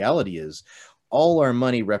end, the reality is all our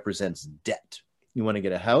money represents debt. You want to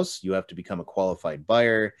get a house, you have to become a qualified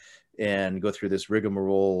buyer and go through this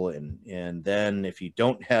rigmarole. And then if you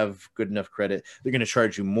don't have good enough credit, they're going to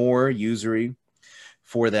charge you more usury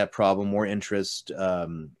for that problem, more interest,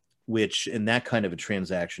 which in that kind of a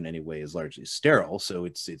transaction anyway is largely sterile. So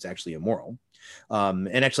it's actually immoral.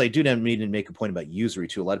 And actually, I do need to make a point about usury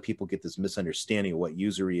too. A lot of people get this misunderstanding of what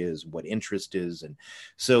usury is, what interest is. And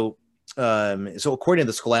so according to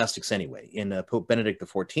the scholastics anyway, in Pope Benedict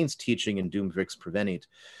XIV's teaching in Dum Vix Prevenit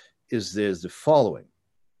is the following.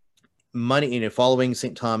 Money, following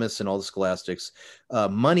St. Thomas and all the scholastics,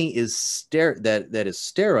 money is that is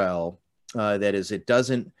sterile. That is, it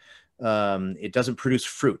doesn't produce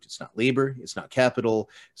fruit. It's not labor. It's not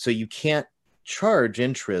capital. So you can't charge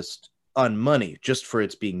interest on money just for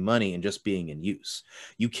its being money and just being in use.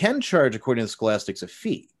 You can charge, according to the scholastics, a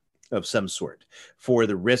fee of some sort for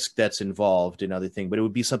the risk that's involved in other things, but it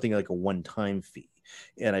would be something like a one-time fee.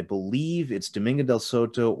 And I believe it's Domingo del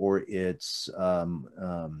Soto, or it's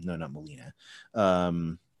no, not Molina.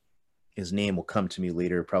 His name will come to me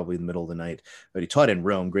later, probably in the middle of the night. But he taught in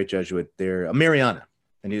Rome, great Jesuit there. Mariana,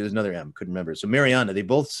 and there's another M, couldn't remember. So Mariana, they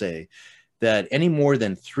both say that any more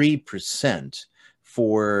than 3%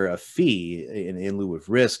 for a fee in lieu of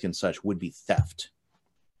risk and such would be theft,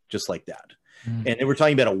 just like that. And we're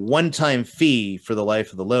talking about a one-time fee for the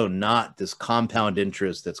life of the loan, not this compound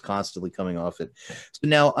interest that's constantly coming off it. So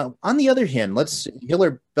now, on the other hand,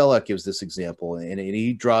 Hilaire Belloc gives this example, and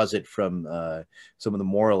he draws it from some of the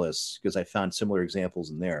moralists, because I found similar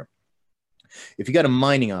examples in there. If you got a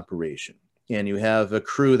mining operation, and you have a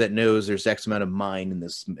crew that knows there's X amount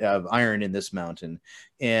of iron in this mountain,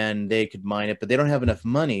 and they could mine it, but they don't have enough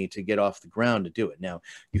money to get off the ground to do it. Now,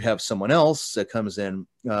 you have someone else that comes in,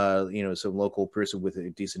 some local person with a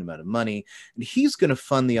decent amount of money, and he's going to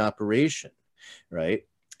fund the operation, right?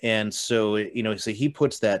 And so, so he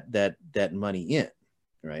puts that money in,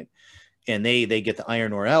 right? And they get the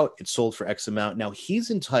iron ore out, it's sold for X amount. Now,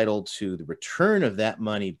 he's entitled to the return of that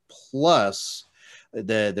money plus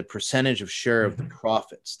the percentage of share of the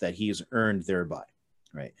profits that he's earned thereby,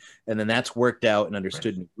 right? And then that's worked out and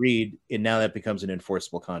understood and agreed, and now that becomes an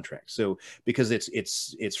enforceable contract. So because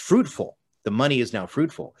it's fruitful, the money is now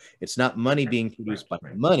fruitful. It's not money being produced by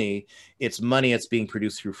money, it's money that's being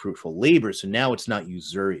produced through fruitful labor. So now it's not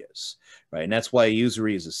usurious, right? And that's why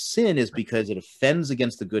usury is a sin, is because it offends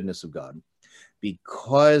against the goodness of God,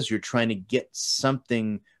 because you're trying to get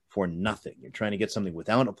something for nothing. You're trying to get something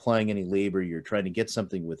without applying any labor. You're trying to get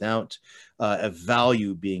something without a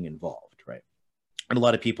value being involved, right? And a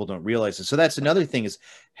lot of people don't realize it. So that's another thing is,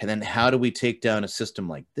 and then how do we take down a system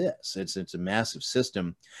like this? It's a massive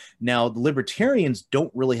system. Now, the libertarians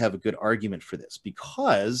don't really have a good argument for this,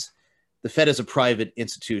 because the Fed is a private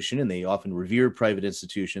institution, and they often revere private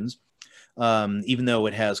institutions, even though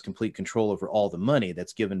it has complete control over all the money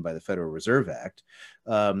that's given by the Federal Reserve Act.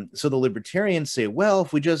 So the libertarians say, well,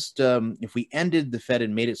 if we just if we ended the Fed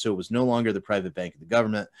and made it so it was no longer the private bank of the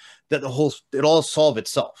government, that it all solve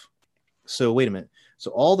itself. So wait a minute.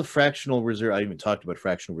 So all the fractional reserve, I even talked about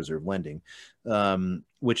fractional reserve lending,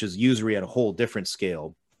 which is usury at a whole different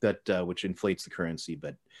scale, which inflates the currency,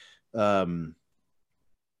 but all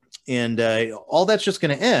that's just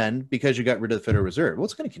going to end because you got rid of the Federal Reserve. Well,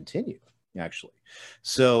 it's going to continue, actually.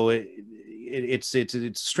 So it's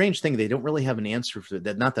a strange thing. They don't really have an answer for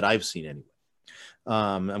that. Not that I've seen anyway.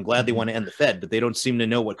 I'm glad they want to end the Fed, but they don't seem to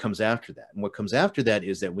know what comes after that. And what comes after that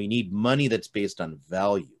is that we need money that's based on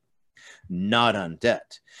value, not on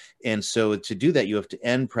debt. And so to do that, you have to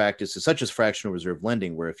end practices such as fractional reserve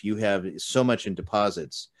lending, where if you have so much in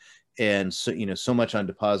deposits, and so much on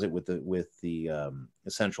deposit with the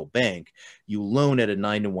central bank, you loan at a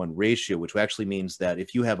 9-to-1 ratio, which actually means that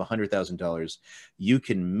if you have $100,000, you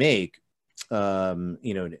can make but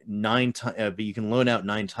you can loan out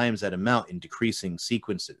 9 times that amount in decreasing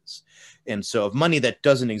sequences. And so of money that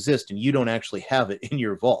doesn't exist and you don't actually have it in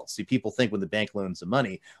your vault. See, people think when the bank loans the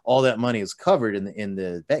money, all that money is covered in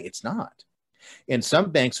the bank. It's not. And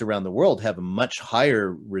some banks around the world have a much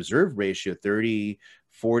higher reserve ratio, 30,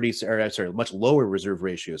 40, much lower reserve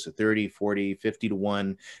ratio. So 30, 40, 50 to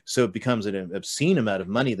 1. So it becomes an obscene amount of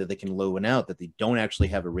money that they can loan out that they don't actually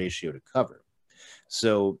have a ratio to cover.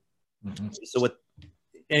 So, so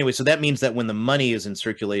that means that when the money is in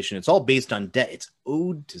circulation, it's all based on debt. It's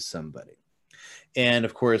owed to somebody. And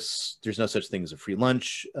of course, there's no such thing as a free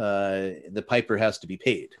lunch. The piper has to be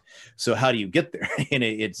paid. So how do you get there? And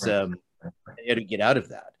it's, you have to get out of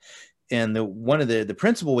that. And one of the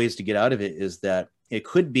principal ways to get out of it is that it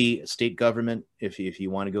could be a state government, if you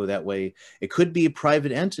want to go that way. It could be a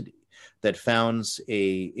private entity that founds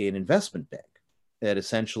an investment bank that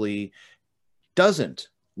essentially doesn't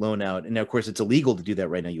loan out. And of course, it's illegal to do that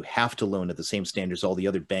right now. You have to loan at the same standards all the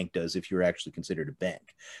other bank does if you're actually considered a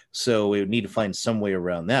bank. So we would need to find some way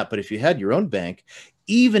around that. But if you had your own bank,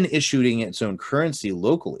 even issuing its own currency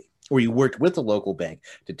locally, or you worked with a local bank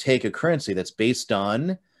to take a currency that's based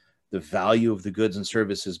on the value of the goods and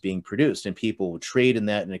services being produced, and people will trade in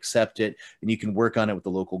that and accept it, and you can work on it with the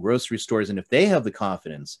local grocery stores. And if they have the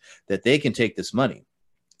confidence that they can take this money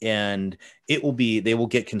and they will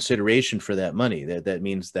get consideration for that money, that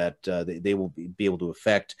means that they will be able to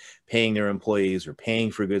affect paying their employees or paying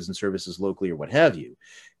for goods and services locally or what have you,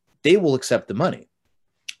 they will accept the money.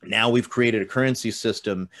 Now we've created a currency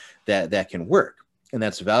system that can work, and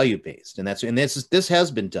that's value-based. And this has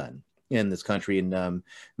been done in this country. In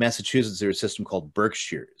Massachusetts, there's a system called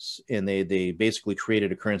Berkshires, and they basically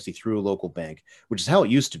created a currency through a local bank, which is how it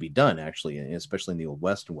used to be done, actually, especially in the Old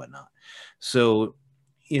West and whatnot. So,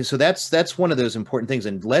 so that's one of those important things.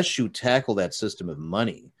 Unless you tackle that system of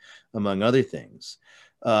money, among other things,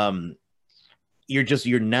 you're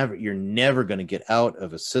never going to get out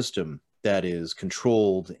of a system that is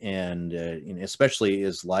controlled and especially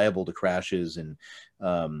is liable to crashes and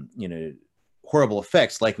horrible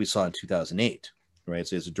effects like we saw in 2008. right?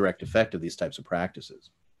 So it's a direct effect of these types of practices.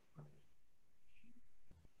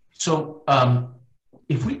 So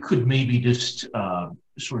if we could maybe just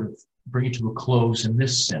sort of bring it to a close in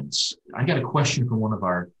this sense, I got a question from one of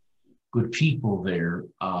our good people there,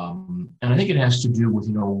 and I think it has to do with,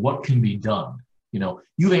 what can be done.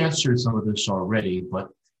 You've answered some of this already, but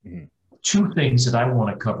two things that I want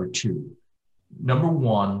to cover too. Number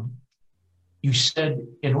one, you said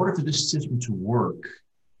in order for this system to work,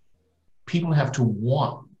 people have to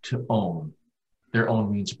want to own their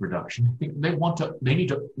own means of production. They need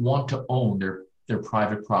to want to own their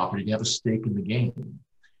private property, to have a stake in the game.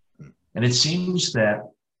 And it seems that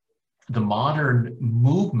the modern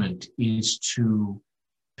movement is to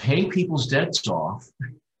pay people's debts off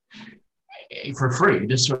for free,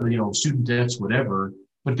 just sort of, student debts, whatever.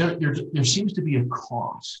 But there seems to be a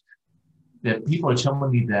cost that people are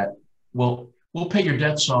telling me that, well, we'll pay your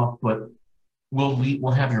debts off, but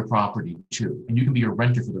we'll have your property too, and you can be a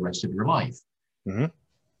renter for the rest of your life. Mm-hmm.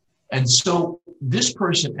 And so this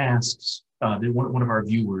person asks, one of our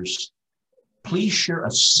viewers, please share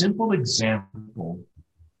a simple example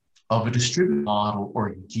of a distributed model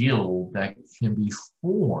or guild that can be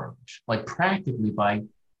formed, like practically by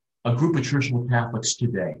a group of traditional Catholics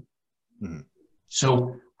today. Mm-hmm.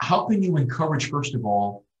 So how can you encourage, first of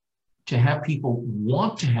all, to have people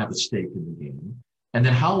want to have a stake in the game? And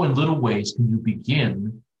then how in little ways can you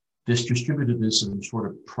begin this distributivism sort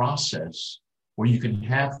of process where you can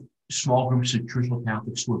have small groups of traditional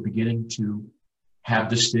Catholics who are beginning to have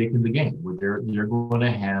the stake in the game, where they're going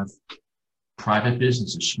to have private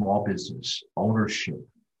businesses, small business, ownership,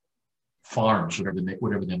 farms,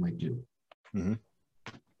 whatever they might do. Mm-hmm.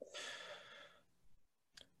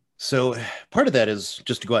 So part of that is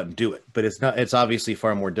just to go out and do it, but it's obviously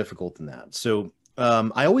far more difficult than that. So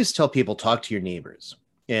I always tell people, talk to your neighbors.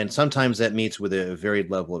 And sometimes that meets with a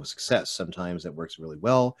varied level of success. Sometimes that works really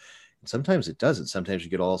well. And sometimes it doesn't. Sometimes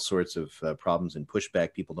you get all sorts of problems and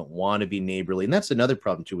pushback. People don't want to be neighborly. And that's another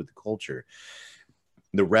problem too with the culture.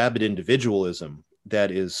 The rabid individualism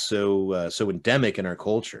that is so endemic in our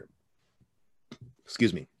culture.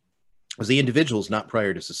 Excuse me. Was the individuals, not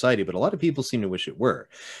prior to society, but a lot of people seem to wish it were.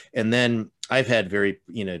 And then I've had very,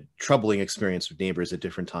 troubling experience with neighbors at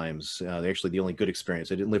different times. Actually, the only good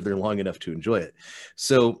experience. I didn't live there long enough to enjoy it.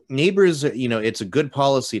 So neighbors, it's a good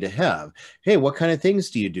policy to have. Hey, what kind of things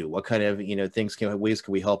do you do? What kind of, ways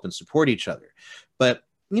can we help and support each other? But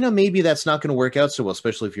maybe that's not going to work out so well,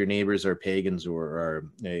 especially if your neighbors are pagans or are,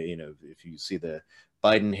 if you see the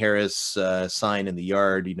Biden-Harris sign in the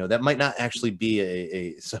yard, that might not actually be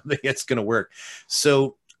a something that's going to work.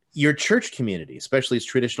 So your church community, especially as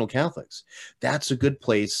traditional Catholics, that's a good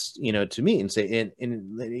place, to meet and say,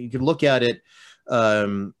 and you can look at it.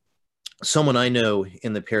 Someone I know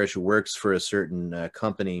in the parish who works for a certain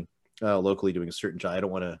company locally doing a certain job. I don't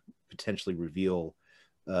want to potentially reveal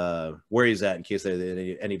where he's at in case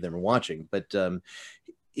any of them are watching, but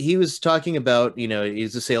he was talking about,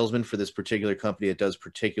 he's a salesman for this particular company that does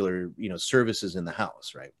particular, services in the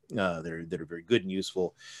house, right? That are very good and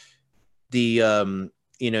useful. And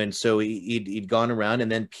so he'd gone around, and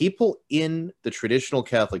then people in the traditional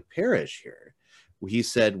Catholic parish here, he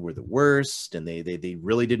said were the worst, and they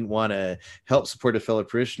really didn't want to help support a fellow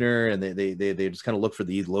parishioner, and they just kind of look for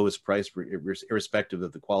the lowest price, irrespective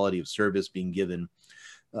of the quality of service being given.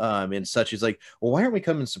 And such. He's like, well, why aren't we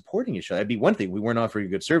coming supporting each other? That'd be one thing. We weren't offering a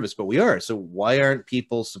good service, but we are. So why aren't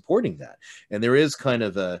people supporting that? And there is kind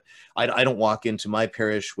of I don't walk into my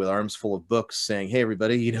parish with arms full of books saying, hey,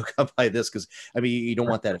 everybody, come buy this. Because, you don't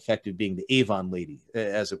want that effect of being the Avon lady,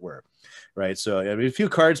 as it were. Right. So, a few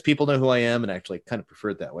cards, people know who I am, and actually kind of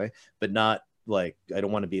prefer it that way, but not like, I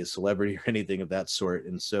don't want to be a celebrity or anything of that sort.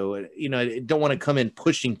 And so, I don't want to come in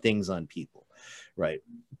pushing things on people. Right.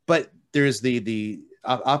 But there's the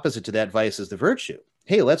opposite to that vice is the virtue.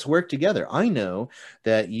 Hey, let's work together. I know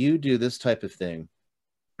that you do this type of thing.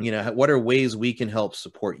 What are ways we can help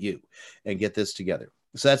support you and get this together?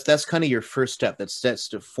 So that's kind of your first step. That's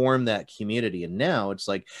to form that community. And now it's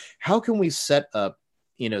like, how can we set up,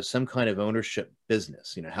 some kind of ownership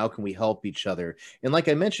business? How can we help each other? And like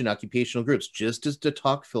I mentioned, occupational groups, just as de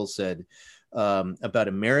Tocqueville said about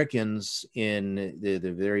Americans in the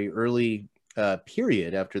very early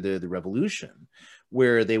period after the revolution,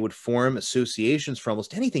 where they would form associations for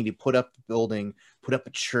almost anything, to put up a building, put up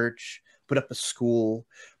a church, put up a school,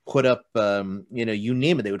 put up, you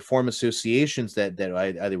name it. They would form associations that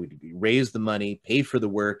either would raise the money, pay for the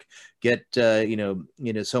work, get, so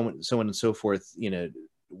on and so forth,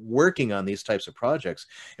 working on these types of projects.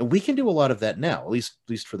 And we can do a lot of that now, at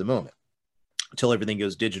least for the moment. until everything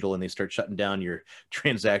goes digital and they start shutting down your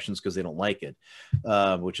transactions because they don't like it,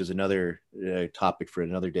 which is another topic for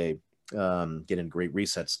another day. Get into great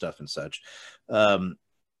reset stuff and such. But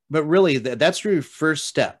really, that's your first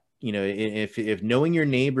step. You know, if knowing your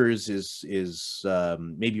neighbors is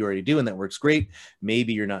maybe you're already doing that, works great.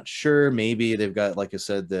 Maybe you're not sure. Maybe they've got, like I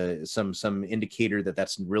said, some indicator that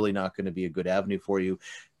that's really not going to be a good avenue for you.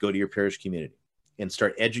 Go to your parish community and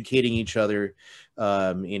start educating each other.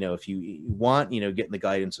 You know, if you want, you know, getting the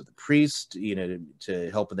guidance of the priest, you know,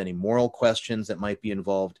 to help with any moral questions that might be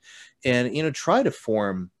involved, and, you know, try to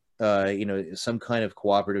form, you know, some kind of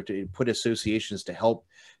cooperative to put associations to help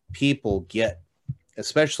people get,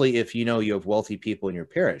 especially if you know you have wealthy people in your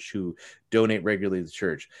parish who donate regularly to the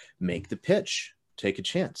church, make the pitch, take a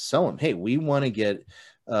chance, sell them. Hey, we want to get,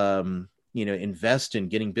 you know, invest in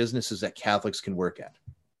getting businesses that Catholics can work at,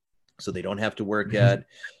 so they don't have to work at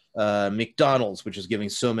McDonald's, which is giving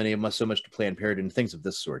so much to Planned Parenthood and things of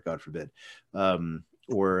this sort, God forbid.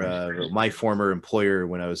 Or my former employer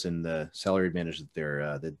when I was in the salary management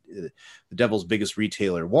there, the devil's biggest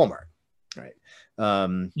retailer, Walmart. Right.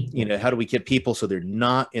 You know, how do we get people so they're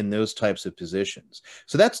not in those types of positions?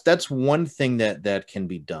 So that's one thing that can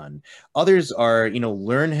be done. Others are, you know,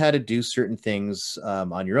 learn how to do certain things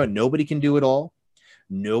on your own. Nobody can do it all.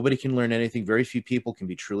 Nobody can learn anything. Very few people can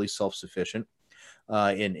be truly self-sufficient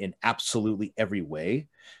in absolutely every way.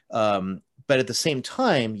 But at the same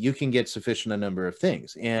time, you can get sufficient a number of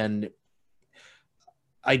things. And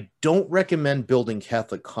I don't recommend building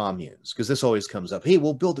Catholic communes, because this always comes up. Hey,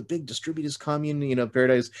 we'll build a big distributist commune, you know,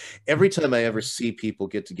 paradise. Every time I ever see people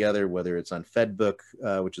get together, whether it's on Fedbook,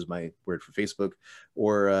 which is my word for Facebook,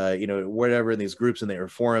 or, you know, whatever, in these groups and their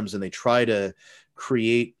forums, and they try to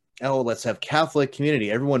create, oh, let's have Catholic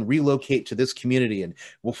community. Everyone relocate to this community and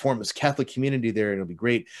we'll form this Catholic community there and it'll be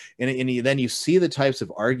great. And then you see the types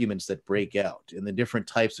of arguments that break out and the different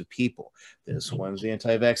types of people. This one's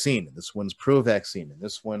anti-vaccine, and this one's pro-vaccine, and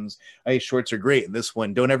this one's, hey, shorts are great, and this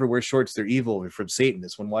one, don't ever wear shorts, they're evil, they're from Satan.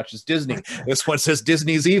 This one watches Disney. This one says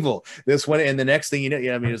Disney's evil. This one, and the next thing you know,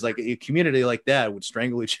 I mean, it's like a community like that would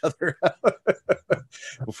strangle each other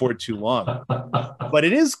before too long. But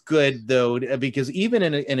it is good though, because even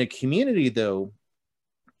in a community though,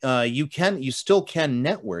 you still can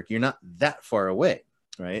network. You're not that far away,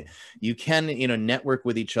 right? You can, you know, network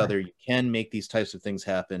with each other. You can make these types of things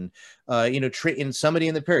happen. You know, and somebody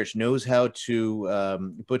in the parish knows how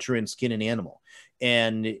to butcher and skin an animal.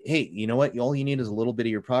 And hey, you know what? All you need is a little bit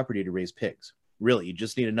of your property to raise pigs. Really, you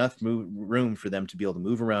just need enough room for them to be able to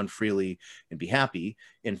move around freely and be happy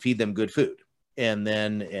and feed them good food. And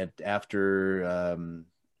then after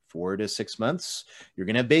 4 to 6 months, you're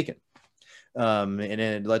going to have bacon.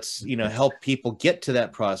 And let's, you know, help people get to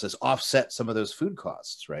that process, offset some of those food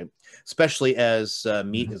costs, right? Especially as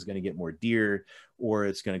meat is going to get more dear, or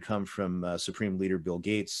it's going to come from Supreme Leader Bill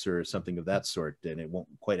Gates or something of that sort, and it won't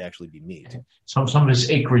quite actually be meat. Some of his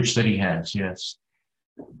acreage that he has, yes.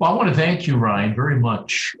 Well, I want to thank you, Ryan, very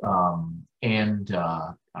much. And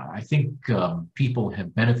I think people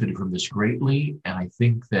have benefited from this greatly. And I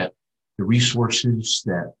think that the resources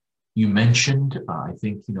that you mentioned, I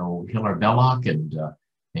think, you know, Hilaire Belloc and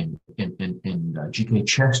G.K.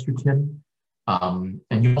 Chesterton. And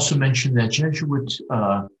you also mentioned that Jesuit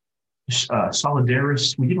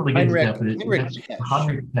Solidaris. We didn't really get into that, but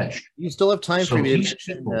Heinrich Pesch. You still have time for me to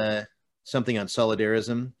mention something on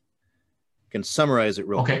solidarism? Can summarize it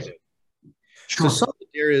real quick. Sure. So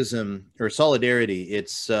solidarism, or solidarity,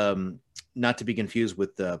 it's not to be confused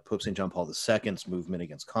with Pope St. John Paul II's movement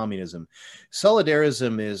against communism.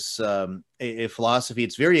 Solidarism is a philosophy.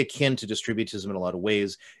 It's very akin to distributism in a lot of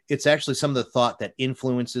ways. It's actually some of the thought that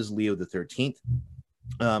influences Leo XIII,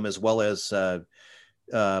 as well as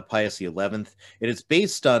Pius XI. And it's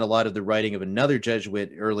based on a lot of the writing of another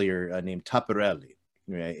Jesuit earlier named Taparelli.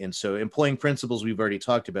 Right. And so employing principles we've already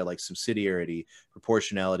talked about, like subsidiarity,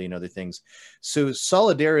 proportionality, and other things. So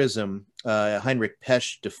solidarism, Heinrich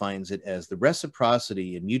Pesch defines it as the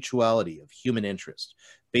reciprocity and mutuality of human interest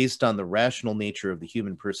based on the rational nature of the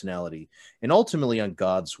human personality and ultimately on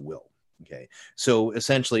God's will. Okay. So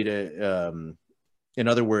essentially, in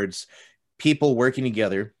other words, people working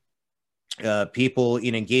together, people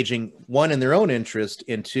in engaging, one, in their own interest,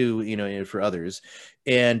 and two, you know, for others,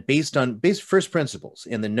 and based first principles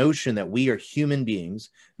and the notion that we are human beings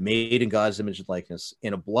made in God's image and likeness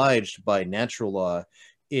and obliged by natural law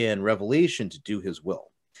and revelation to do his will.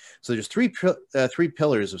 So there's three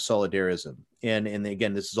pillars of solidarism. And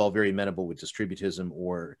again, this is all very amenable with distributism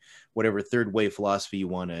or whatever third way philosophy you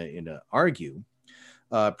want to argue.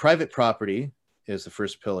 Private property is the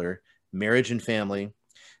first pillar, marriage and family,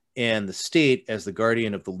 and the state as the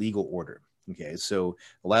guardian of the legal order. Okay, so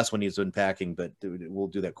the last one needs unpacking, but we'll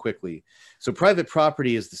do that quickly. So private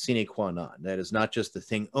property is the sine qua non. That is not just the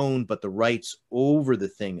thing owned, but the rights over the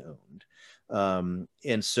thing owned.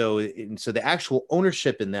 And so the actual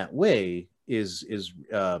ownership in that way is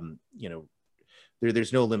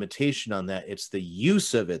there's no limitation on that. It's the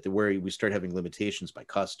use of it where we start having limitations by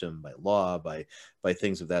custom, by law, by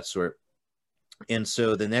things of that sort. And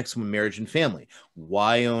so the next one, marriage and family.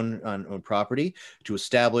 Why own property? To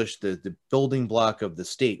establish the building block of the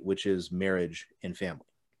state, which is marriage and family.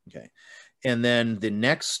 Okay. And then the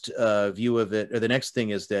next view of it, or the next thing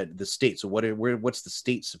is that the state. So what's the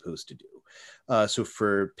state supposed to do? So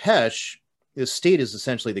for Pesch, the state is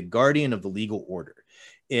essentially the guardian of the legal order.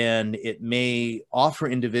 And it may offer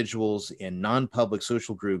individuals and non-public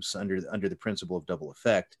social groups under the principle of double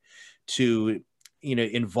effect to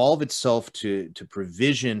involve itself to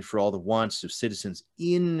provision for all the wants of citizens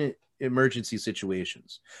in emergency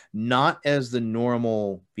situations, not as the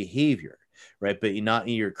normal behavior, right? But not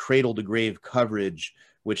in your cradle to grave coverage,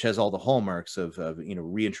 which has all the hallmarks of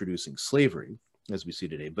reintroducing slavery as we see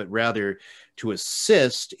today, but rather to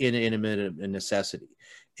assist in a necessity.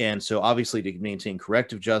 And so obviously to maintain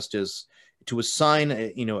corrective justice, to assign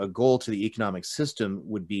a goal to the economic system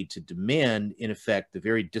would be to demand, in effect, the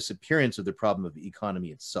very disappearance of the problem of the economy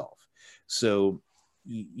itself. So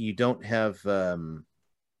you don't have, let's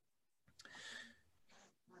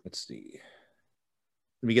see.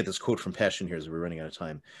 Let me get this quote from Pesch here as we're running out of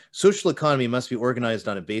time. Social economy must be organized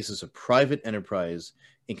on a basis of private enterprise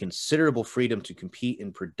and considerable freedom to compete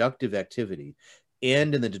in productive activity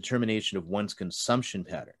and in the determination of one's consumption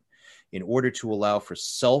pattern in order to allow for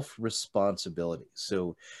self-responsibility.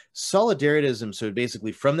 So solidarism, so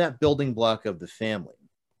basically from that building block of the family,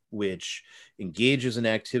 which engages in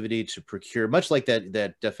activity to procure, much like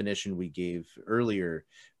that definition we gave earlier,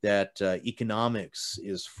 that economics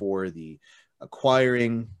is for the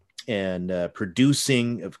acquiring and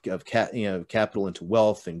producing of capital into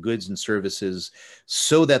wealth and goods and services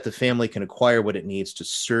so that the family can acquire what it needs to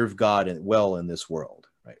serve God well in this world,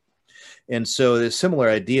 right? And so the similar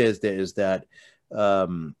idea is that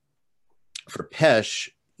for Pesch,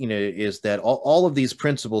 is that all of these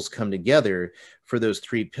principles come together for those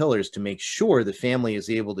three pillars to make sure the family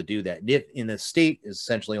is able to do that. If in the state is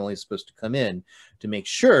essentially only supposed to come in to make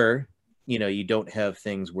sure, you don't have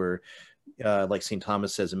things where like St.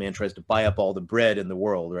 Thomas says, a man tries to buy up all the bread in the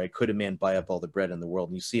world, right? Could a man buy up all the bread in the world?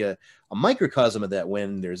 And you see a microcosm of that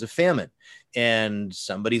when there's a famine and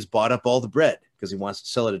somebody's bought up all the bread because he wants to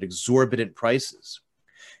sell it at exorbitant prices.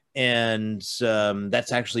 And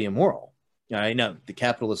that's actually immoral. I know the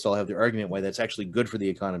capitalists all have their argument why that's actually good for the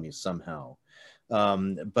economy somehow.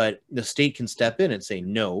 But the state can step in and say,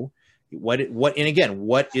 no, and again,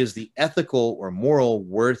 what is the ethical or moral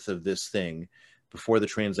worth of this thing before the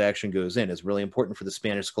transaction goes in is really important for the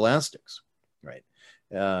Spanish scholastics, right?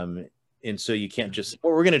 And so you can't just,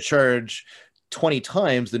 we're going to charge 20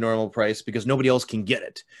 times the normal price because nobody else can get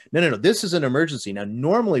it. No. This is an emergency. Now,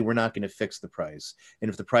 normally we're not going to fix the price. And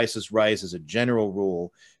if the prices rise as a general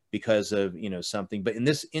rule because of, something, but in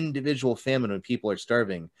this individual famine when people are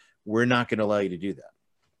starving, we're not going to allow you to do that.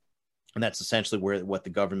 And that's essentially what the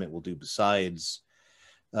government will do besides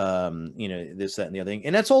this, that, and the other thing.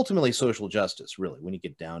 And that's ultimately social justice, really, when you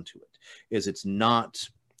get down to it, is it's not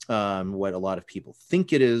what a lot of people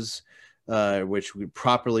think it is, which would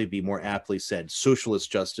properly be more aptly said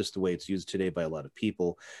socialist justice, the way it's used today by a lot of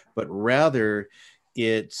people, but rather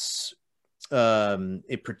it's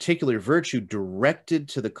a particular virtue directed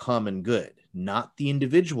to the common good, not the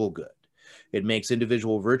individual good. It makes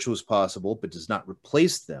individual virtues possible, but does not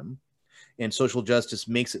replace them. And social justice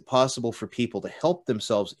makes it possible for people to help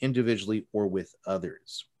themselves individually or with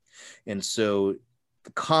others. And so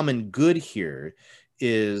the common good here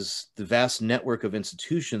is the vast network of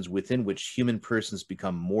institutions within which human persons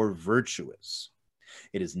become more virtuous.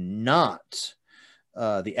 It is not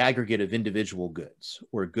the aggregate of individual goods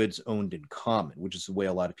or goods owned in common, which is the way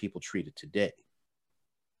a lot of people treat it today.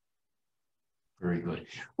 Very good.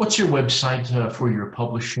 What's your website for your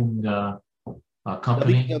publishing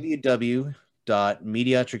company?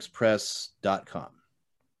 www.mediatrixpress.com.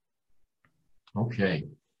 Okay.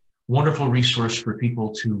 Wonderful resource for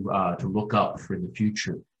people to look up for the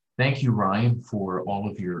future. Thank you, Ryan, for all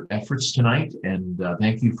of your efforts tonight. And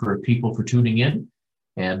thank you for people for tuning in.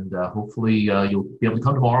 And hopefully you'll be able to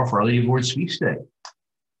come tomorrow for Our Lady of Lourdes Feast Day.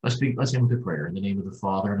 Let's end with a prayer. In the name of the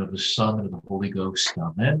Father, and of the Son, and of the Holy Ghost.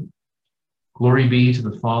 Amen. Glory be to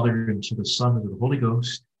the Father, and to the Son, and to the Holy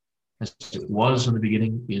Ghost, as it was in the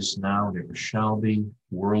beginning, is now, and ever shall be,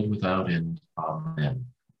 world without end. Amen.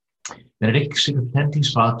 Benedictus in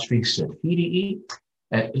Pentis Patris et Filii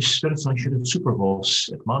et Spiritus Sancti Super Vos,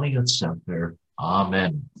 et Mani et Semper.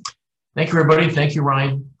 Amen. Thank you, everybody. Thank you,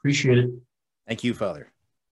 Ryan. Appreciate it. Thank you, Father.